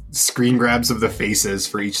screen grabs of the faces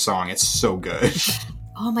for each song. It's so good.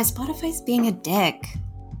 Oh, my Spotify's being a dick.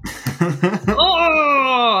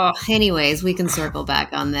 Oh! Anyways, we can circle back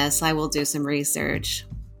on this. I will do some research.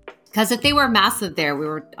 Because if they were massive there, we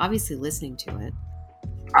were obviously listening to it.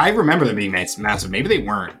 I remember them being massive. Maybe they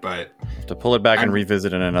weren't, but... To pull it back and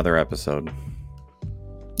revisit in another episode.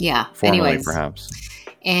 Yeah. Formally, anyways. Perhaps.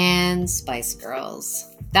 And Spice Girls.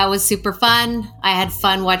 That was super fun. I had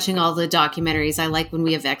fun watching all the documentaries. I like when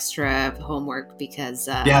we have extra homework because...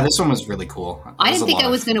 yeah, this one was really cool. I didn't think I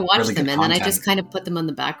was going to watch them, and then I just kind of put them on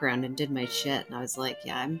the background and did my shit. And I was like,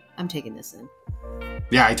 yeah, I'm taking this in.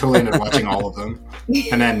 Yeah, I totally ended up watching all of them.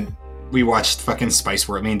 And then we watched fucking Spice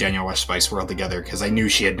World. Me and Danielle watched Spice World together because I knew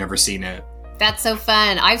she had never seen it. That's so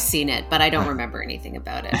fun. I've seen it, but I don't remember anything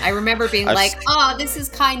about it. I remember being like, this is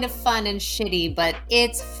kind of fun and shitty, but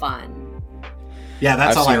it's fun. Yeah,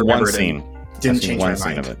 that's all I remember. Didn't change my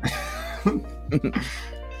mind. Of it.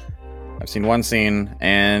 I've seen one scene,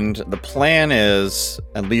 and the plan is,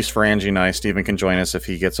 at least for Angie and I, Steven can join us if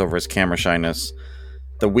he gets over his camera shyness.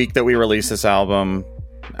 The week that we release this album,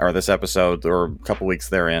 or this episode, or a couple weeks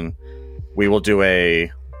therein, we will do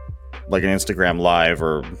an Instagram live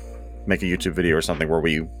or make a YouTube video or something where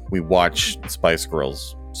we watch Spice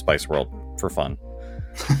Girls, Spice World for fun.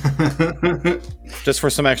 Just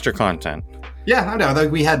for some extra content. Yeah, I know.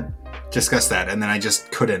 We had discussed that, and then I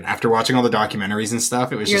just couldn't. After watching all the documentaries and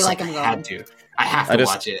stuff, it was just like I have to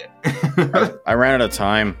watch it. I ran out of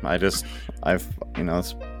time. I just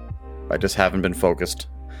haven't been focused.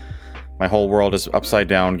 My whole world is upside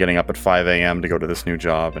down, getting up at 5 a.m. to go to this new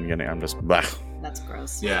job, and I'm just blah. That's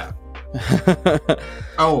gross. Yeah.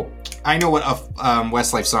 Oh, I know what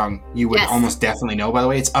Westlife song you would almost definitely know, by the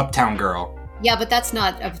way. It's Uptown Girl. Yeah, but that's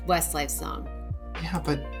not a Westlife song. Yeah,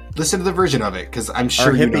 but listen to the version of it, because I'm sure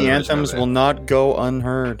our hippie anthems will not go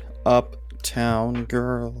unheard. Uptown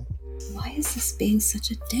Girl. Why is this being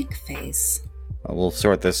such a dick face? We'll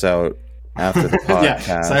sort this out after the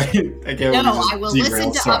podcast. I will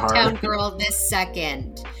listen to Uptown Girl this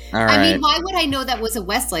second. All right. I mean, why would I know that was a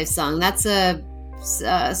Westlife song? That's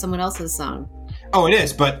someone else's song. Oh, it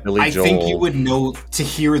is, but Billy Joel. Think you would know to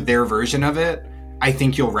hear their version of it. I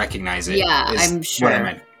think you'll recognize it. Yeah, I'm sure. What I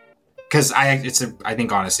meant. Because I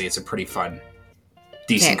think honestly, it's a pretty fun,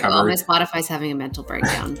 decent cover. Well, my Spotify's having a mental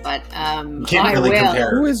breakdown, but can't really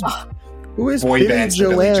compare. Who is boy Billy bands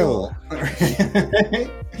Joel?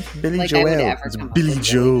 Billy like Joel. I would ever It's come up Billy with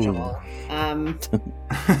Joel.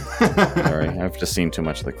 Sorry, I've just seen too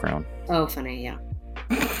much of The Crown. Oh, funny, yeah.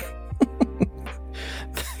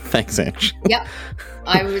 Thanks, Ange. Yep.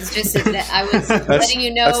 I was letting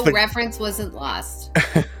you know reference wasn't lost.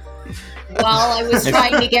 While I was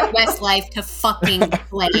trying to get Westlife to fucking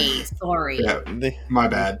play. Sorry. Yeah, my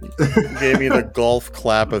bad. Gave me the golf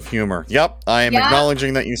clap of humor. Yep, I am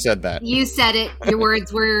acknowledging that you said that. You said it. Your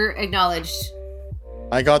words were acknowledged.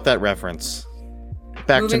 I got that reference.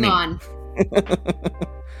 Back Moving to me. on.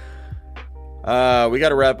 We got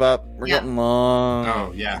to wrap up. We're getting long.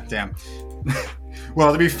 Oh, yeah, damn.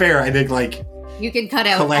 Well, to be fair, I think, like... You can cut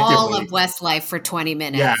out all of Westlife for 20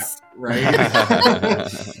 minutes. Yeah, right?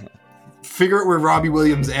 Figure out where Robbie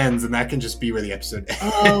Williams ends, and that can just be where the episode ends.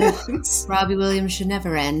 Oh, Robbie Williams should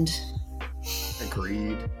never end.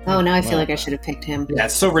 Agreed. Oh, now I feel like I should have picked him. Yeah,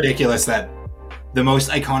 it's so ridiculous that the most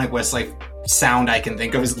iconic Westlife sound I can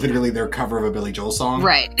think of is literally their cover of a Billy Joel song.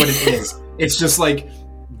 Right. But it is. It's just like,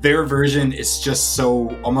 their version is just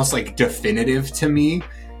so almost like definitive to me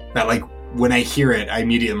that like, when I hear it, I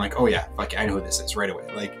immediately am like, oh yeah, fuck, I know who this is right away.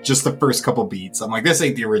 Like, just the first couple beats. I'm like, this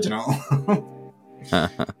ain't the original.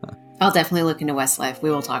 I'll definitely look into Westlife. We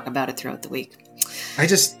will talk about it throughout the week. I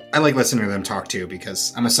like listening to them talk too,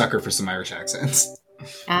 because I'm a sucker for some Irish accents.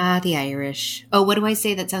 The Irish. Oh, what do I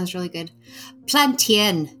say that sounds really good?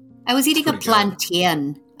 Plantain. I was eating a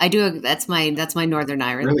plantain. Good. I do. That's my Northern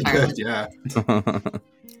Irish. Really good, yeah.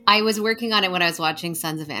 I was working on it when I was watching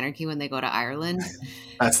Sons of Anarchy when they go to Ireland.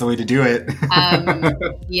 That's the way to do it.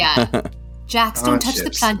 Yeah. Jax, don't touch the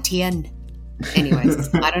plantain.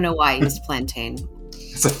 Anyways, I don't know why I used plantain.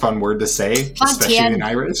 It's a fun word to say, especially in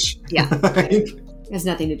Irish. Yeah. It has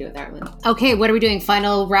nothing to do with Ireland. Okay, what are we doing?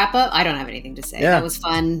 Final wrap up? I don't have anything to say. Yeah. That was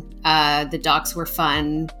fun. The docs were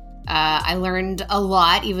fun. I learned a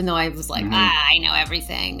lot, even though I was like, I know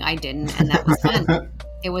everything. I didn't, and that was fun.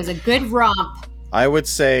 It was a good romp. I would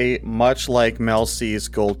say, much like Mel C's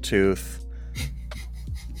Gold Tooth,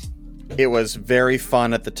 it was very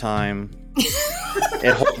fun at the time.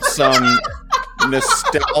 It holds some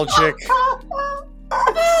nostalgic...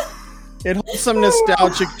 It holds some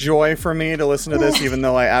nostalgic joy for me to listen to this, even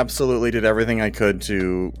though I absolutely did everything I could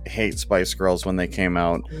to hate Spice Girls when they came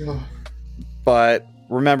out. But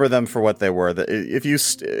remember them for what they were. Do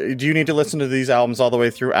you need to listen to these albums all the way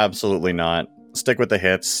through? Absolutely not. Stick with the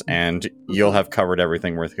hits, and you'll have covered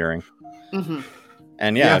everything worth hearing. Mm-hmm.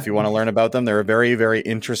 And if you want to learn about them, they're a very, very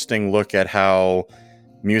interesting look at how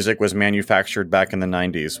music was manufactured back in the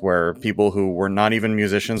 90s, where people who were not even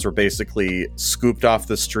musicians were basically scooped off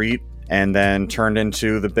the street and then turned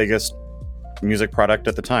into the biggest music product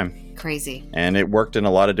at the time. Crazy. And it worked in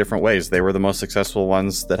a lot of different ways. They were the most successful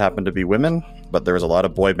ones that happened to be women, but there was a lot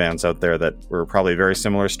of boy bands out there that were probably a very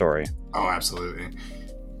similar story. Oh, absolutely.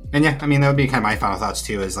 And yeah, I mean, that would be kind of my final thoughts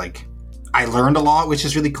too, is like, I learned a lot, which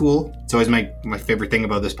is really cool. It's always my favorite thing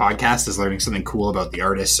about this podcast is learning something cool about the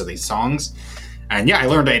artists or these songs. And yeah, I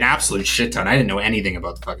learned an absolute shit ton. I didn't know anything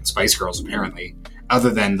about the fucking Spice Girls, apparently, other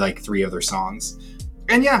than like 3 of their songs.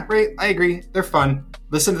 And yeah, right, I agree. They're fun.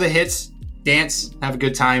 Listen to the hits, dance, have a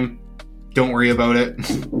good time. Don't worry about it.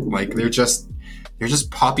 Like, they're just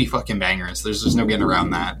poppy fucking bangers. There's just no getting around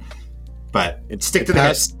that. But stick to the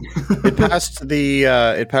hits.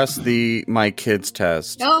 It passed the my kids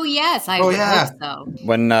test. Oh yes, I hope so.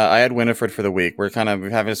 When I had Winifred for the week, we're kind of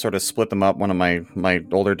having to sort of split them up. One of my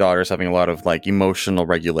older daughters having a lot of like emotional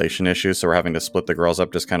regulation issues, so we're having to split the girls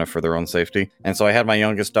up just kind of for their own safety. And so I had my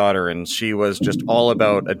youngest daughter, and she was just all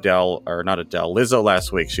about Lizzo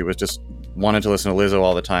last week. She was just wanted to listen to Lizzo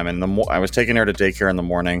all the time. And I was taking her to daycare in the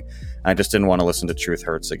morning. And I just didn't want to listen to Truth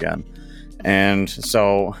Hurts again. And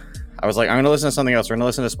so I was like, I'm going to listen to something else. We're going to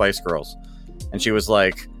listen to Spice Girls. And she was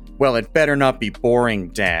like, well, it better not be boring,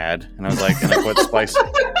 Dad. And I was like, and I put Spice...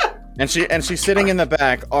 And she's sitting in the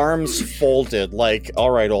back, arms folded, like, all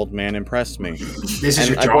right, old man, impress me. This is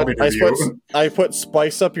your job interview. I put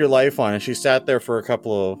Spice Up Your Life on, and she sat there for a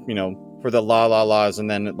couple of, for the la la la's, and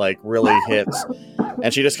then it like really hits.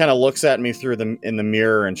 And she just kind of looks at me in the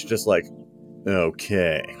mirror, and she's just like,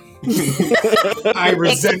 okay. I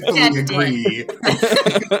resentfully agree.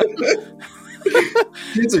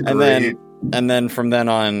 Kids are great. And then from then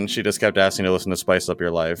on, she just kept asking to listen to Spice Up Your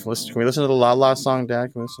Life. Can we listen to the La La song,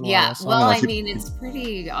 Dad? Can we listen to La La song? Well, I mean, it's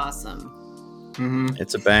pretty awesome. Mm-hmm.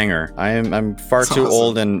 It's a banger. I'm far too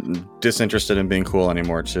old and disinterested in being cool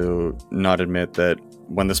anymore to not admit that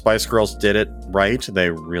when the Spice Girls did it right, they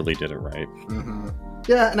really did it right. Mm-hmm.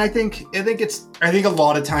 Yeah, and I think a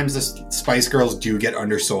lot of times the Spice Girls do get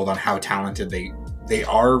undersold on how talented they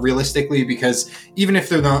are realistically, because even if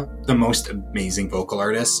they're not the most amazing vocal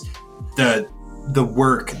artists, the the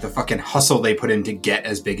work, the fucking hustle they put in to get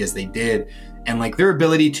as big as they did, and like their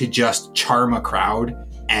ability to just charm a crowd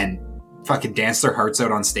and fucking dance their hearts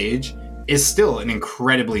out on stage is still an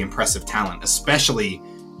incredibly impressive talent, especially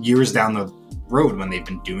years down the road when they've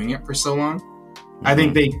been doing it for so long. Mm-hmm. I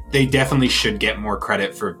think they definitely should get more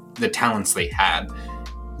credit for the talents they had,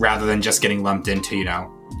 rather than just getting lumped into, you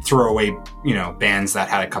know, throwaway, you know, bands that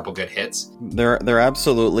had a couple good hits. They're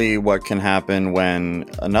absolutely what can happen when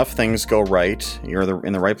enough things go right. You're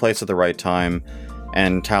in the right place at the right time,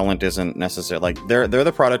 and talent isn't necessary. Like they're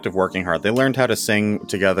the product of working hard. They learned how to sing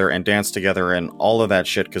together and dance together and all of that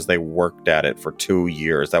shit because they worked at it for 2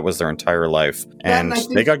 years. That was their entire life, and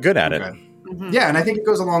they got good at it. Mm-hmm. Yeah, and I think it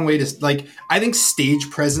goes a long way to, like, I think stage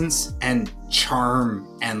presence and charm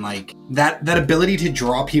and, like, that ability to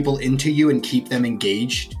draw people into you and keep them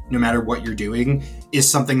engaged no matter what you're doing is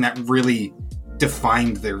something that really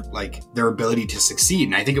defined their ability to succeed.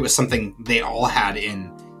 And I think it was something they all had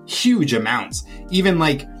in huge amounts. Even,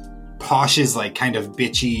 like, Posh's, like, kind of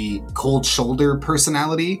bitchy, cold shoulder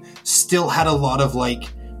personality still had a lot of, like,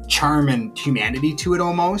 charm and humanity to it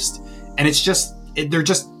almost. And it's just, they're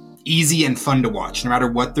just easy and fun to watch no matter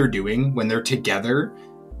what they're doing. When they're together,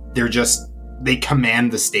 they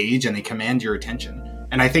command the stage and they command your attention,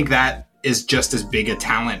 and I think that is just as big a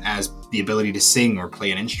talent as the ability to sing or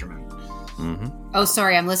play an instrument. Mm-hmm. Oh,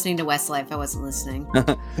 sorry, I'm listening to Westlife. I wasn't listening.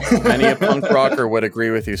 Many a punk rocker would agree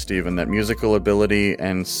with you, Stephen, that musical ability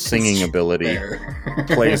and singing ability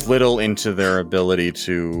plays little into their ability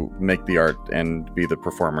to make the art and be the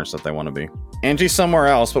performers that they want to be. Angie's somewhere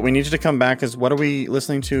else, but we need you to come back, because what are we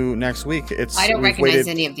listening to next week? I don't recognize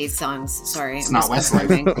any of these songs. Sorry. It's not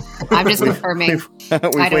Westlife. I'm just confirming.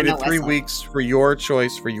 We've waited 3 weeks for your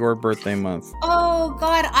choice for your birthday month. Oh,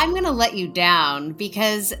 God, I'm going to let you down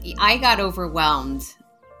because I got overwhelmed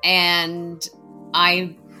and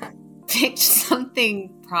I picked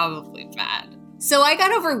something probably bad. So I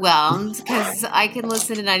got overwhelmed because I can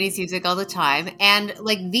listen to 90s music all the time. And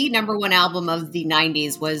like the number one album of the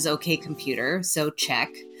 90s was OK Computer. So check.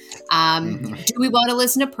 Do we want to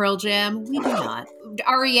listen to Pearl Jam? We do not.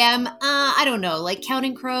 REM? I don't know. Like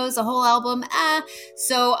Counting Crows, a whole album?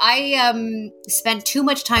 So I spent too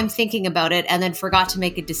much time thinking about it and then forgot to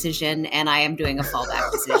make a decision. And I am doing a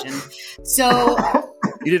fallback decision. So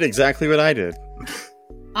you did exactly what I did.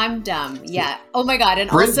 I'm dumb. Yeah. Oh my God. And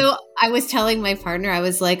also I was telling my partner, I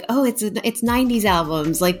was like, oh, it's 90s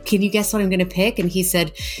albums. Like, can you guess what I'm going to pick? And he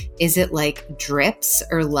said, is it like Drips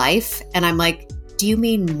or Life? And I'm like, do you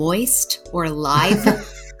mean Moist or Live?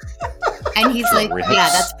 And he's like, yeah,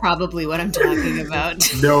 that's probably what I'm talking about.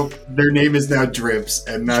 No, their name is now Drips,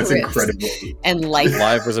 and that's Drips. Incredible. And Life.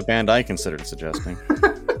 Live was a band I considered suggesting.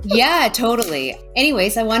 Yeah, totally.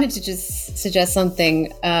 Anyways, I wanted to just suggest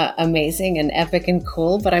something amazing and epic and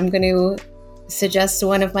cool, but I'm going to suggest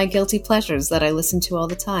one of my guilty pleasures that I listen to all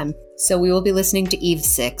the time. So we will be listening to Eve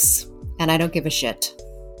 6, and I don't give a shit.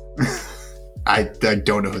 I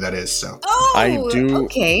don't know who that is, so. Oh,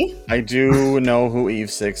 okay. I do know who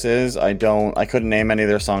Eve 6 is. I couldn't name any of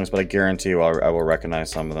their songs, but I guarantee you I will recognize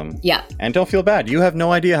some of them. Yeah. And don't feel bad. You have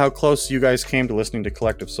no idea how close you guys came to listening to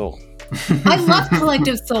Collective Soul. I love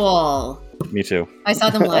Collective Soul. Me too. I saw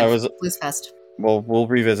them live. Blues Fest. Well, we'll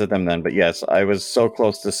revisit them then. But yes, I was so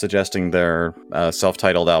close to suggesting their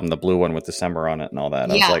self-titled album, the blue one with December on it and all that.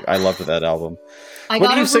 Yeah. I was like, I loved that album.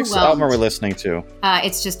 What Eve 6 album are we listening to?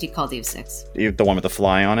 It's just called Eve 6. The one with the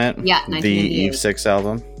fly on it? Yeah, the Eve 6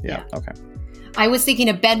 album? Yeah, okay. I was thinking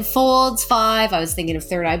of Ben Folds 5. I was thinking of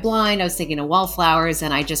Third Eye Blind. I was thinking of Wallflowers.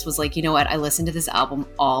 And I just was like, you know what? I listen to this album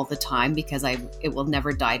all the time because it will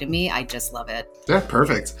never die to me. I just love it. Yeah,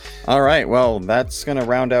 perfect. All right. Well, that's going to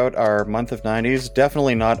round out our month of 90s.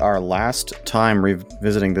 Definitely not our last time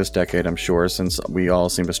revisiting this decade, I'm sure, since we all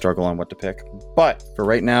seem to struggle on what to pick. But for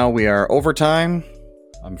right now, we are over time.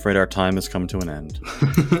 I'm afraid our time has come to an end.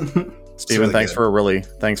 Stephen, really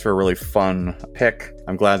thanks for a really fun pick.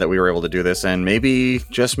 I'm glad that we were able to do this, and maybe,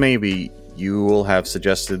 just maybe, you will have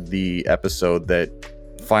suggested the episode that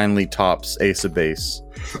finally tops Ace of Base.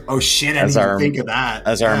 Oh shit, I didn't even think of that.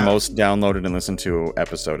 As our most downloaded and listened to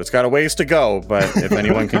episode. It's got a ways to go, but if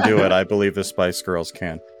anyone can do it, I believe the Spice Girls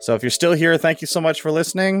can. So if you're still here, thank you so much for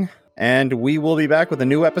listening, and we will be back with a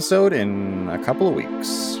new episode in a couple of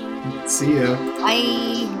weeks. See ya.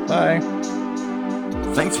 Bye. Bye.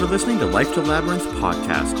 Thanks for listening to Life to Labyrinth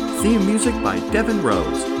podcast. Theme music by Devin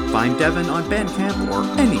Rose. Find Devin on Bandcamp or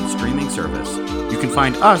any streaming service. You can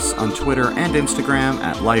find us on Twitter and Instagram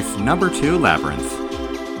at Life2Labyrinth.